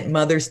 We spent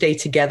Mother's Day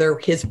together.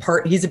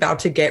 He's about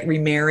to get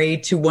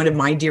remarried to one of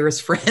my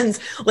dearest friends.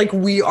 Like,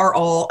 we are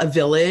all a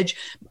village.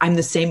 I'm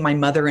the same. My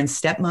mother and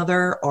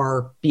stepmother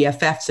are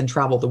BFFs and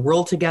travel the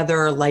world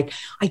together. Like,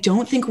 I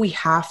don't think we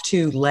have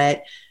to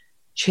let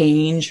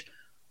change,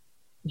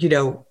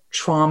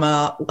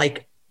 trauma,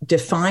 like,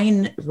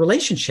 define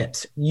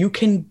relationships. You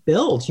can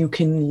build, you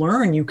can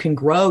learn, you can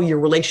grow, your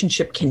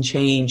relationship can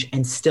change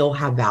and still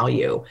have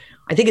value.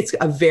 I think it's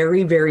a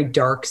very, very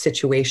dark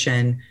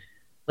situation.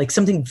 Like,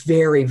 something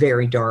very,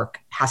 very dark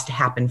has to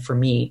happen for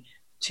me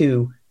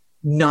to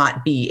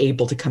not be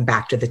able to come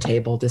back to the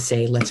table to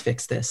say, let's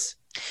fix this.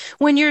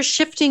 When you're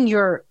shifting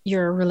your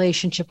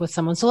relationship with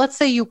someone, so let's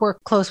say you were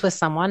close with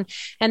someone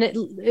and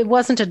it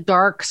wasn't a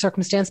dark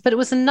circumstance, but it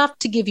was enough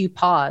to give you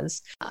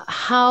pause.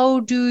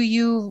 How do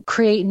you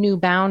create new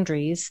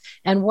boundaries,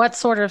 and what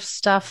sort of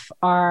stuff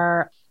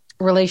are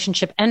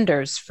relationship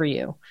enders for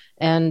you?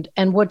 And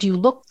what do you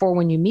look for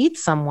when you meet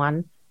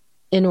someone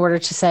in order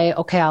to say,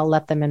 okay, I'll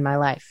let them in my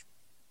life?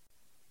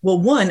 Well,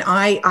 one,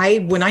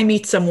 I when I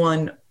meet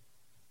someone,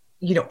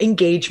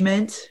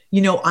 engagement,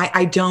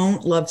 I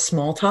don't love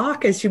small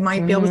talk, as you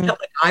might be able to tell.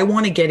 I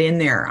want to get in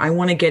there. I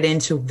want to get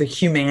into the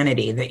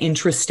humanity, the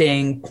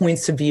interesting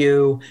points of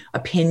view,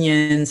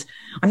 opinions.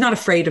 I'm not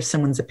afraid of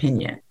someone's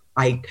opinion.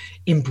 I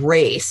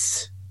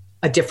embrace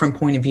a different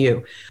point of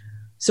view.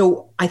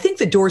 So I think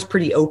the door's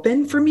pretty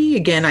open for me.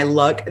 Again,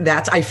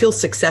 I feel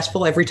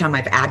successful every time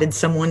I've added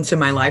someone to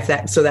my life.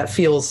 So that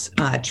feels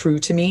true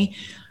to me.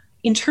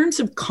 In terms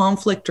of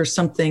conflict or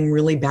something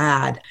really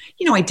bad,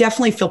 I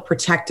definitely feel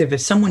protective if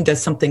someone does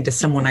something to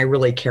someone I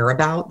really care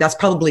about. That's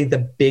probably the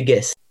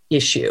biggest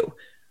issue.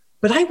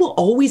 But I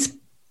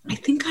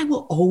think I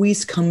will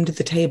always come to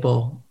the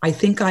table. I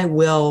think I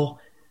will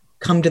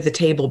come to the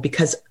table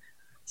because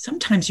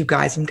sometimes, you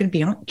guys, I'm going to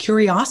be on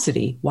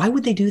curiosity. Why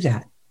would they do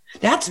that?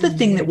 That's the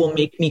thing that will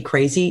make me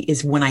crazy,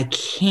 is when I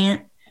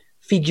can't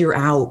figure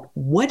out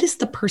what is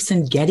the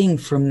person getting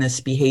from this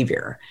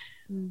behavior.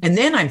 And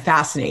then I'm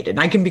fascinated.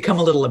 I can become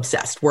a little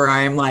obsessed, where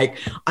I'm like,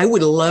 I want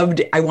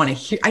to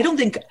hear. I don't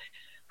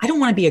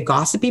want to be a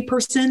gossipy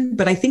person,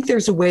 but I think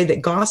there's a way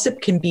that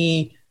gossip can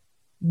be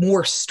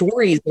more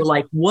stories. They're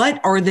like, what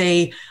are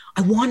they?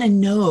 I want to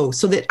know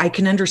so that I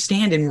can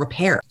understand and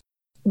repair.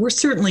 We're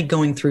certainly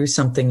going through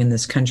something in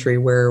this country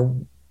where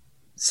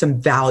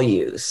some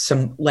values,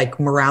 some like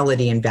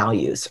morality and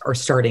values are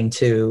starting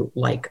to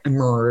like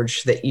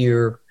emerge that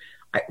you're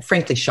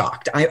frankly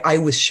shocked. I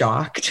was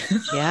shocked.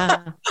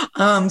 Yeah.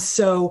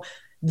 So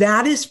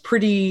that is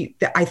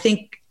I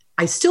think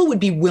I still would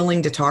be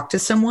willing to talk to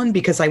someone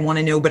because I want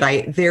to know,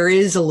 but there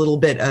is a little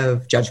bit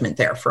of judgment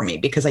there for me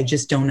because I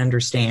just don't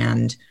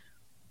understand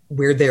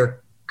where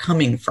they're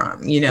coming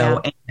from,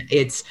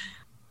 and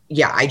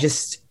I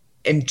just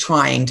am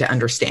trying to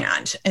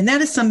understand. And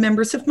that is some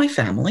members of my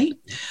family.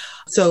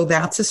 So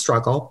that's a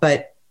struggle,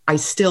 but I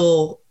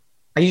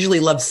usually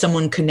love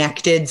someone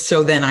connected.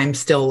 So then I'm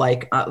still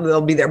like,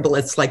 they'll be there, but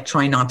let's like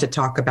try not to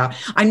talk about.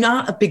 I'm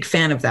not a big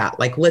fan of that.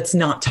 Like, let's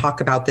not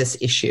talk about this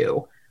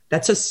issue.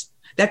 That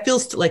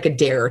feels like a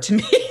dare to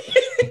me,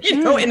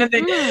 and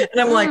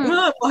I'm like,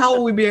 well, how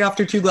will we be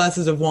after 2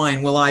 glasses of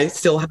wine? Will I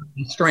still have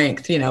the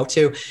strength,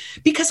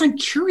 because I'm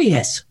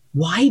curious.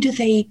 Why do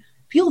they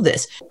feel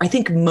this? I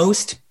think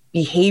most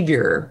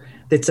behavior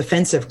that's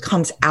offensive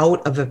comes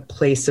out of a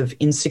place of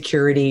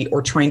insecurity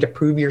or trying to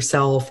prove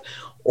yourself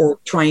or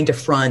trying to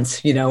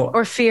front,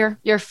 or fear.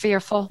 You're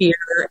fearful. Fear,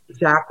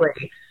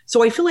 exactly.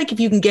 So I feel like if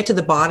you can get to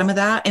the bottom of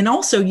that, and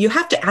also you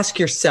have to ask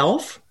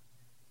yourself,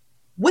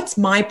 what's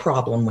my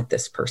problem with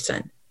this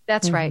person?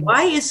 That's right.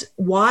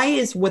 Why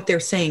is what they're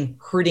saying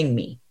hurting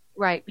me?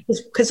 Right.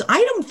 Because I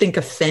don't think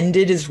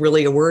offended is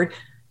really a word.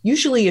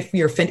 Usually if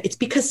you're offended, it's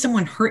because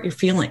someone hurt your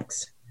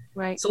feelings.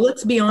 Right. So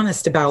let's be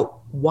honest about,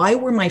 why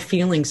were my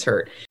feelings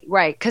hurt?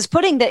 Right. Because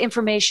putting the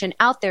information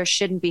out there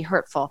shouldn't be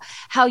hurtful.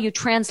 How you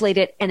translate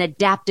it and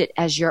adapt it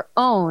as your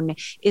own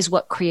is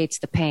what creates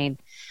the pain.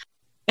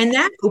 And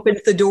that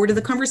opens the door to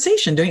the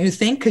conversation, don't you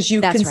think? Because you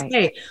That's can right.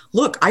 say,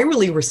 look, I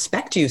really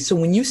respect you. So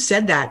when you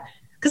said that,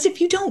 because if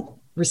you don't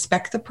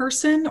respect the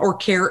person or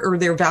care, or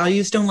their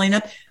values don't line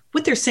up,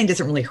 what they're saying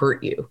doesn't really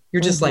hurt you.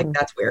 You're just like,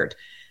 that's weird.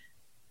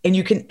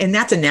 And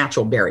that's a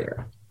natural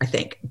barrier, I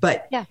think.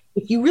 But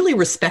if you really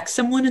respect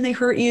someone and they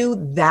hurt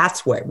you,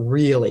 that's what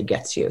really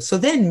gets you. So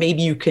then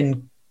maybe you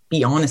can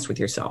be honest with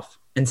yourself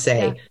and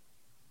say,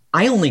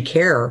 I only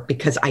care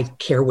because I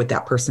care what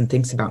that person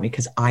thinks about me,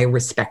 because I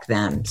respect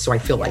them. So I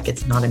feel like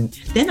it's not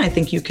then I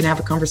think you can have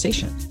a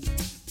conversation.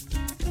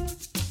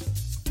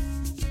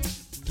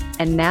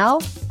 And now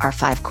our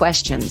 5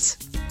 questions.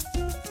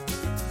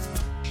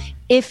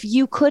 If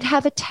you could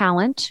have a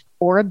talent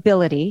or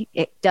ability,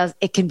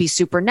 it can be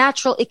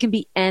supernatural, it can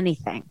be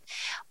anything.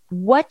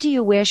 What do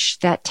you wish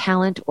that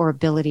talent or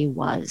ability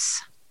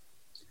was?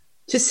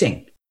 To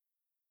sing.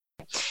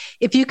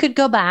 If you could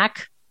go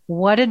back,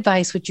 what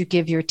advice would you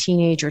give your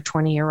teenage or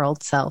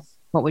 20-year-old self?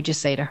 What would you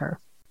say to her?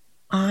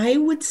 I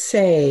would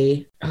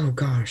say, oh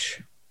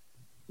gosh,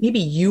 maybe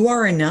you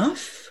are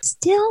enough.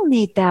 Still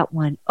need that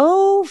one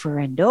over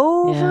and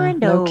over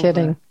and over. No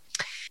kidding.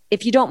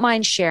 If you don't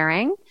mind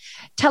sharing,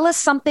 tell us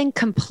something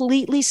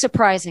completely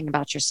surprising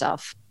about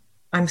yourself.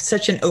 I'm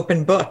such an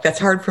open book. That's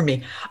hard for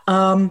me.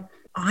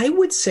 I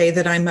would say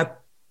that I'm a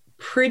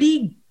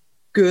pretty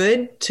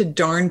good to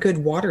darn good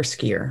water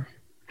skier.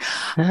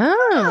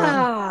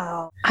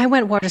 Oh. I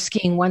went water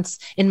skiing once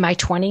in my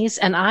 20s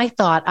and I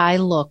thought I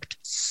looked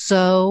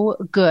so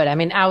good. I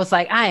mean, I was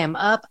like, I am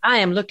up. I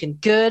am looking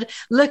good.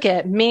 Look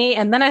at me.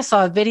 And then I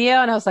saw a video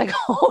and I was like,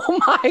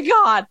 oh my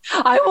God,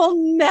 I will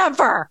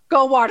never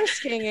go water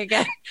skiing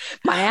again.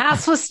 My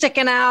ass was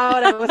sticking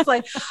out. I was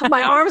like,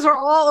 my arms were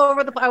all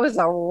over I was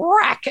a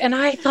wreck. And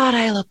I thought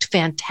I looked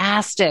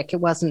fantastic. It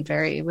was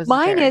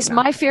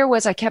my fear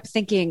was I kept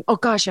thinking, oh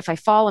gosh, if I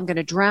fall, I'm going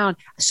to drown.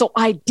 So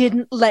I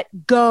didn't let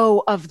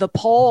go of the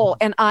pole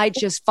and I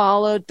just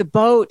followed the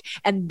boat.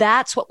 And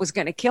that's what was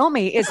going to kill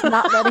me, is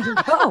not letting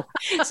go.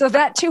 So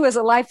that too is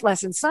a life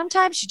lesson.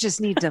 Sometimes you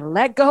just need to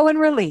let go and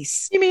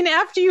release. You mean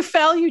after you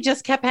fell, you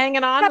just kept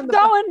hanging on? Kept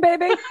going,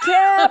 baby.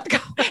 Kept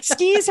going.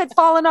 Skis had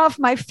fallen off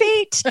my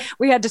feet.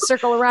 We had to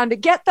circle around to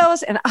get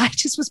those. And I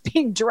just was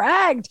being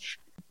dragged.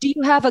 Do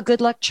you have a good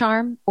luck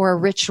charm or a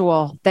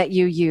ritual that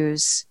you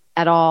use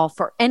at all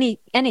for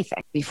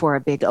anything before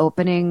a big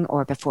opening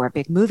or before a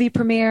big movie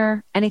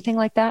premiere, anything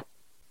like that?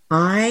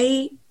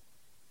 I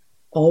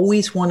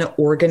always want to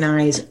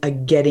organize a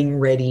getting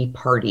ready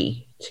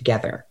party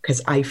together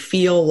because I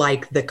feel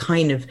like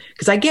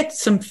because I get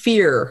some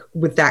fear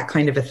with that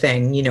kind of a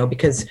thing,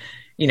 because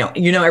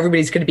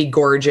everybody's going to be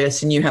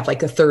gorgeous and you have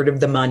like a third of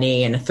the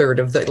money and a third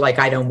of the, like,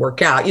 I don't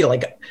work out,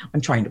 like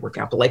I'm trying to work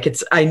out, but like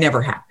I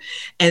never have,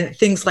 and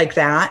things like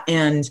that.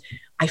 And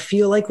I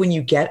feel like when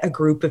you get a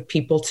group of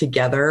people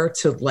together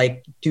to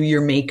like do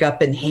your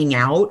makeup and hang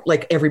out,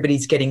 like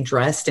everybody's getting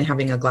dressed and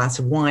having a glass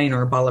of wine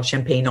or a bottle of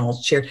champagne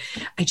all shared,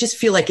 I just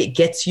feel like it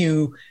gets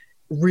you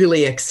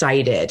really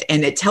excited.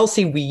 And at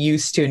Telsey, we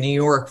used to in New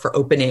York for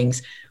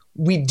openings,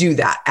 we do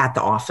that at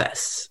the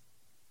office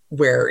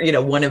where,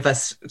 one of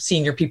us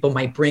senior people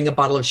might bring a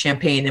bottle of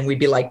champagne and we'd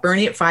be like,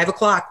 Bernie, at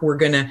 5:00, we're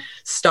going to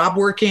stop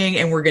working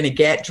and we're going to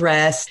get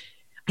dressed.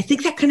 I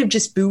think that kind of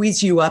just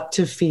buoys you up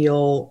to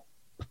feel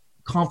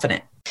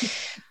confident.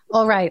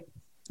 All right.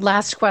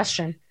 Last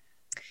question.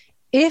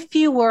 If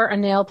you were a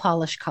nail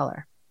polish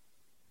color,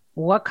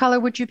 what color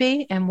would you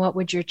be? And what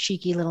would your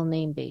cheeky little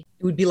name be?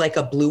 It would be like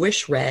a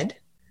bluish red.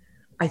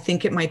 I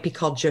think it might be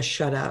called Just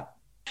Shut Up.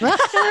 Because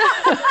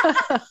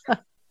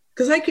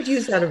I could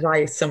use that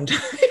advice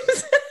sometimes.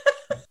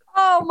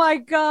 Oh my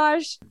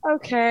gosh.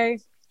 Okay.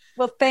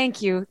 Well,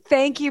 thank you.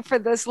 Thank you for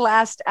this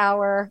last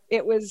hour.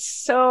 It was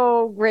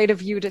so great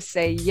of you to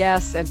say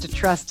yes and to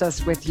trust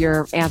us with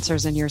your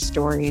answers and your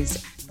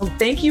stories. Well,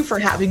 thank you for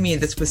having me.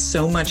 This was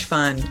so much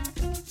fun.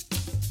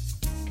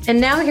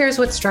 And now here's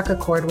what struck a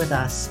chord with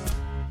us.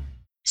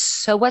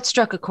 So what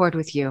struck a chord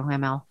with you,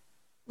 ML?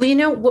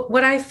 Well,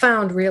 what I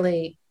found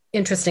really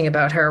interesting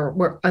about her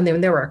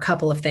there were a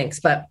couple of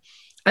things, but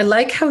I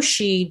like how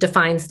she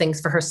defines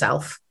things for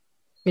herself.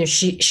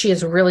 She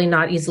is really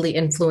not easily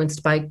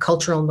influenced by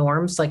cultural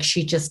norms. Like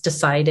she just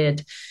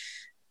decided,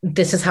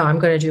 this is how I'm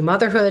going to do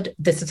motherhood.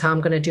 This is how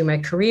I'm going to do my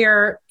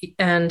career.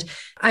 And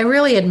I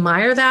really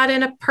admire that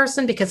in a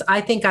person because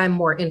I think I'm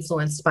more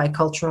influenced by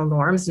cultural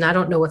norms. And I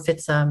don't know if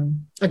it's a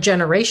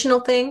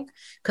generational thing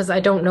because I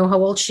don't know how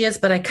old she is,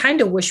 but I kind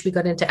of wish we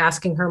got into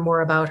asking her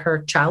more about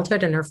her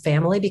childhood and her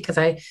family because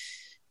I'm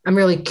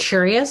really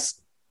curious.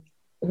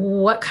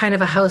 What kind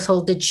of a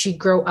household did she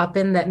grow up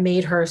in that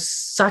made her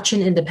such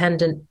an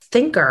independent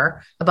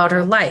thinker about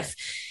her life?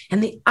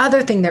 And the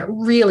other thing that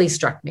really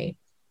struck me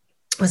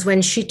was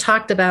when she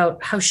talked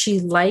about how she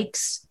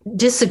likes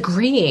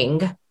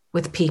disagreeing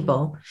with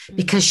people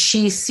because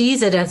she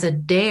sees it as a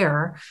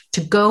dare to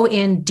go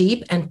in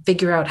deep and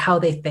figure out how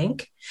they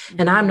think.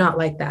 And I'm not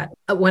like that.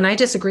 When I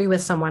disagree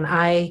with someone,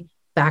 I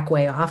back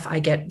way off. I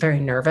get very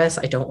nervous.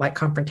 I don't like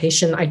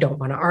confrontation. I don't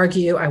want to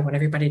argue. I want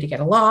everybody to get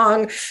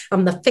along.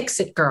 I'm the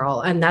fix-it girl.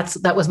 And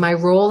that was my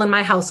role in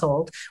my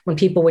household. When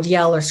people would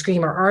yell or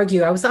scream or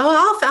argue, I was,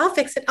 I'll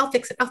fix it. I'll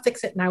fix it. I'll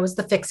fix it. And I was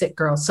the fix-it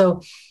girl.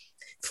 So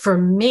for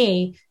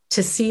me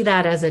to see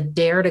that as a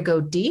dare to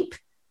go deep,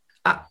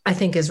 I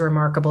think is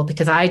remarkable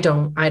because I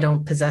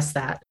don't possess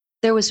that.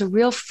 There was a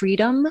real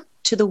freedom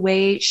to the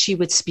way she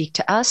would speak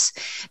to us.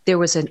 There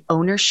was an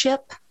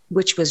ownership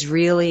which was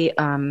really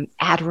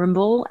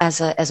admirable as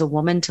a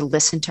woman to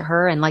listen to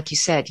her. And like you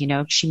said,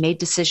 she made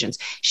decisions.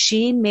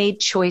 She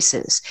made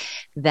choices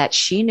that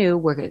she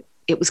knew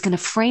it was going to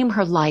frame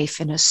her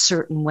life in a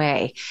certain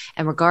way.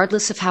 And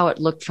regardless of how it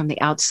looked from the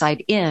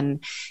outside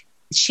in,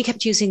 she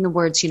kept using the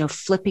words,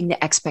 flipping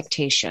the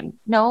expectation.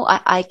 No,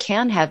 I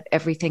can have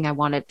everything I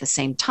want at the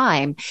same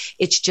time.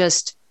 It's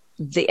just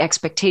the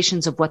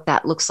expectations of what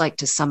that looks like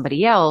to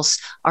somebody else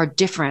are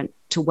different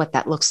to what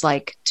that looks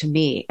like to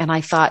me. And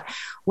I thought,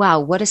 wow,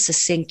 what a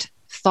succinct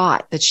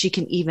thought that she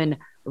can even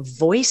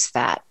voice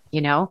that,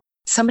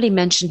 Somebody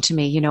mentioned to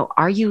me,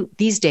 are you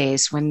these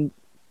days when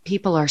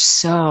people are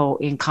so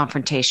in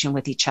confrontation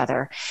with each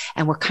other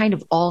and we're kind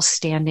of all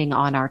standing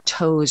on our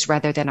toes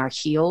rather than our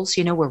heels,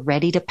 we're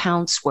ready to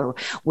pounce, we're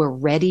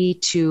ready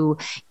to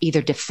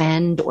either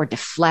defend or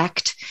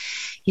deflect.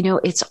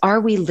 It's, are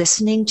we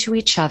listening to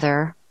each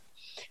other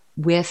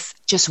with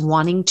just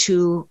wanting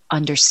to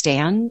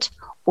understand,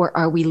 or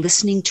are we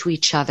listening to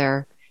each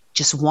other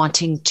just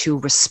wanting to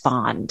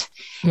respond?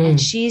 And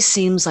she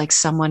seems like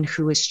someone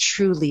who is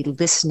truly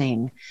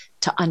listening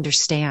to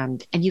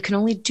understand. And you can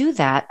only do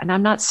that. And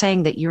I'm not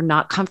saying that you're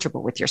not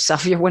comfortable with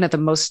yourself. You're one of the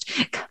most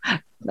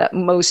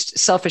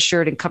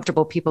self-assured and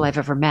comfortable people I've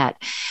ever met.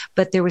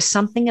 But there was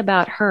something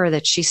about her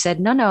that she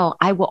said, no,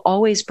 I will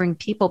always bring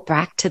people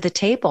back to the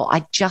table.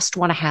 I just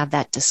want to have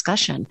that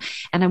discussion.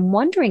 And I'm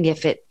wondering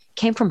if it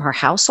came from her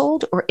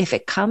household or if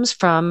it comes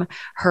from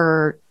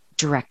her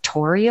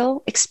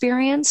directorial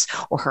experience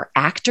or her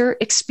actor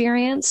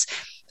experience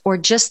or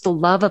just the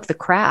love of the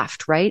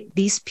craft, right?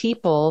 These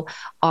people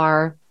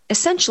are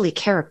essentially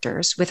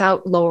characters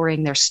without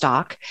lowering their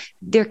stock.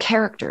 They're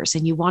characters,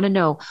 and you want to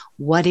know,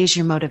 what is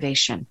your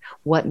motivation?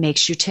 What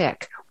makes you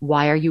tick?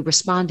 Why are you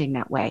responding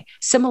that way?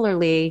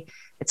 Similarly,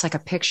 it's like a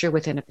picture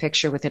within a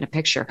picture within a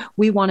picture.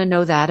 We want to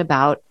know that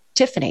about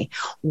Tiffany.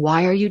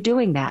 Why are you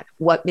doing that?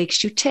 What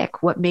makes you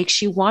tick? What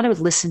makes you want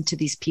to listen to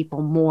these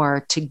people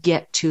more to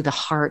get to the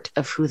heart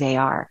of who they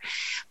are?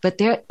 But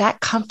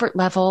that comfort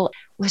level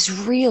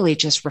was really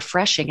just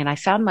refreshing. And I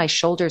found my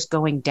shoulders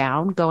going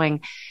down,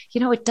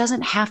 it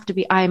doesn't have to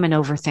be, I'm an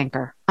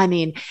overthinker. I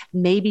mean,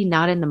 maybe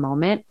not in the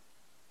moment,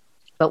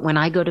 but when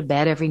I go to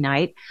bed every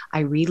night,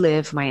 I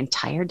relive my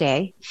entire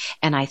day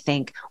and I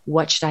think,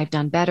 what should I have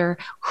done better?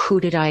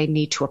 Who did I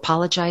need to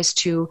apologize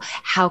to?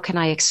 How can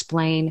I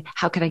explain?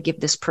 How can I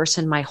give this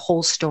person my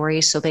whole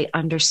story so they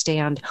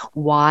understand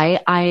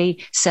why I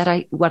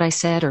said what I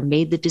said or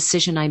made the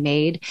decision I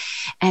made?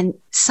 And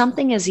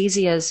something as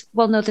easy as,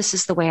 well, no, this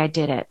is the way I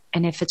did it.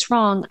 And if it's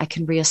wrong, I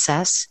can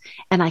reassess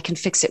and I can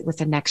fix it with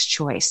the next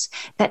choice.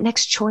 That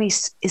next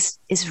choice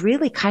is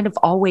really kind of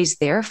always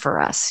there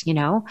for us,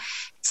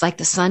 It's like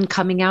the sun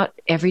coming out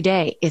every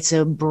day. It's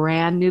a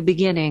brand new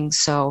beginning.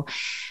 So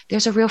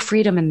there's a real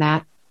freedom in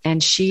that.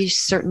 And she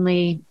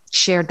certainly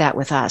shared that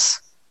with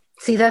us.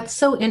 See, that's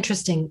so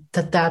interesting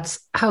that that's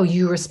how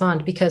you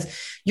respond, because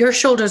your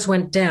shoulders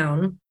went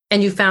down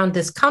and you found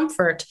this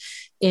comfort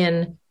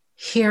in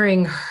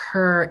hearing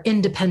her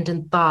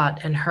independent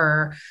thought and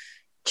her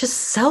just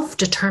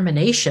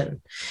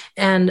self-determination.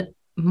 And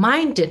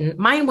mine didn't.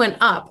 Mine went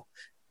up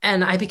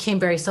and I became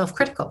very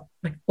self-critical.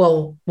 Like,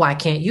 well, why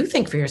can't you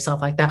think for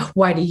yourself like that?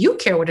 Why do you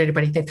care what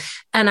anybody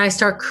thinks? And I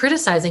start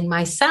criticizing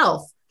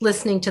myself,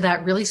 listening to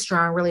that really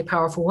strong, really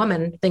powerful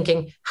woman,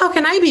 thinking, how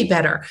can I be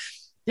better?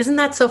 Isn't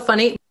that so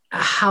funny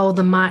how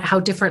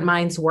different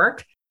minds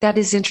work? That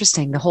is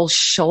interesting. The whole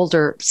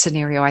shoulder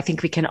scenario. I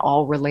think we can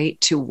all relate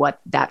to what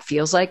that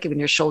feels like when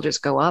your shoulders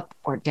go up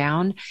or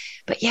down.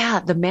 But yeah,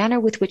 the manner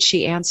with which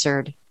she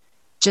answered,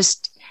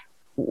 just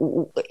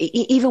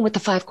even with the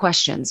 5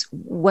 questions,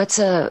 what's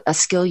a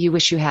skill you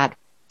wish you had?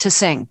 To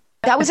sing.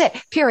 That was it.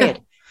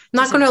 Period.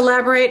 Not going to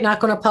elaborate, not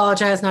going to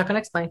apologize, not going to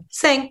explain.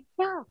 Sing.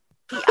 Yeah.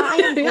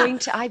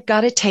 I've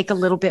got to take a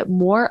little bit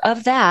more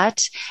of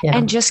that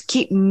and just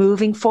keep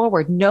moving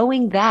forward,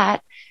 knowing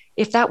that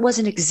if that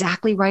wasn't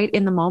exactly right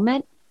in the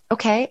moment,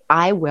 okay,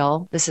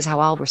 this is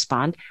how I'll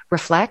respond,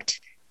 reflect,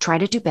 try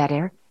to do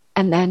better,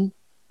 and then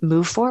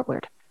move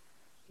forward.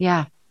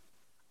 Yeah.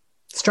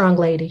 Strong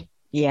lady.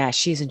 Yeah,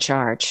 she's in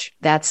charge.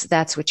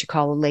 That's what you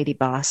call a lady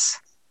boss.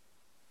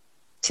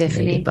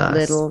 Tiffany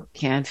Little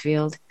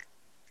Canfield,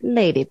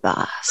 Lady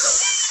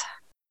Boss.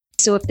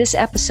 So if this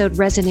episode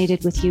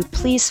resonated with you,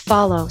 please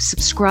follow,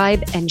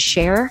 subscribe, and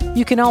share.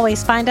 You can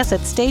always find us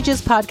at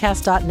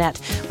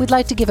stagespodcast.net. We'd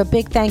like to give a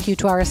big thank you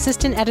to our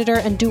assistant editor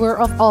and doer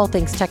of all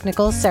things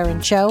technical,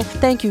 Saren Cho.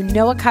 Thank you,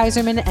 Noah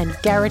Kaiserman and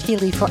Garrett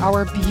Healy, for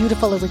our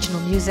beautiful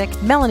original music,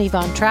 Melanie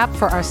Von Trapp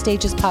for our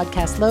Stages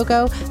Podcast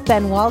logo,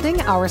 Ben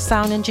Walding, our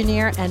sound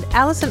engineer, and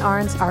Allison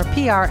Arns, our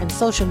PR and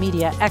social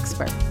media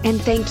expert.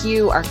 And thank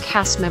you, our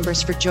cast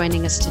members, for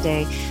joining us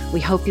today.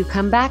 We hope you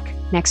come back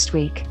next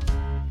week.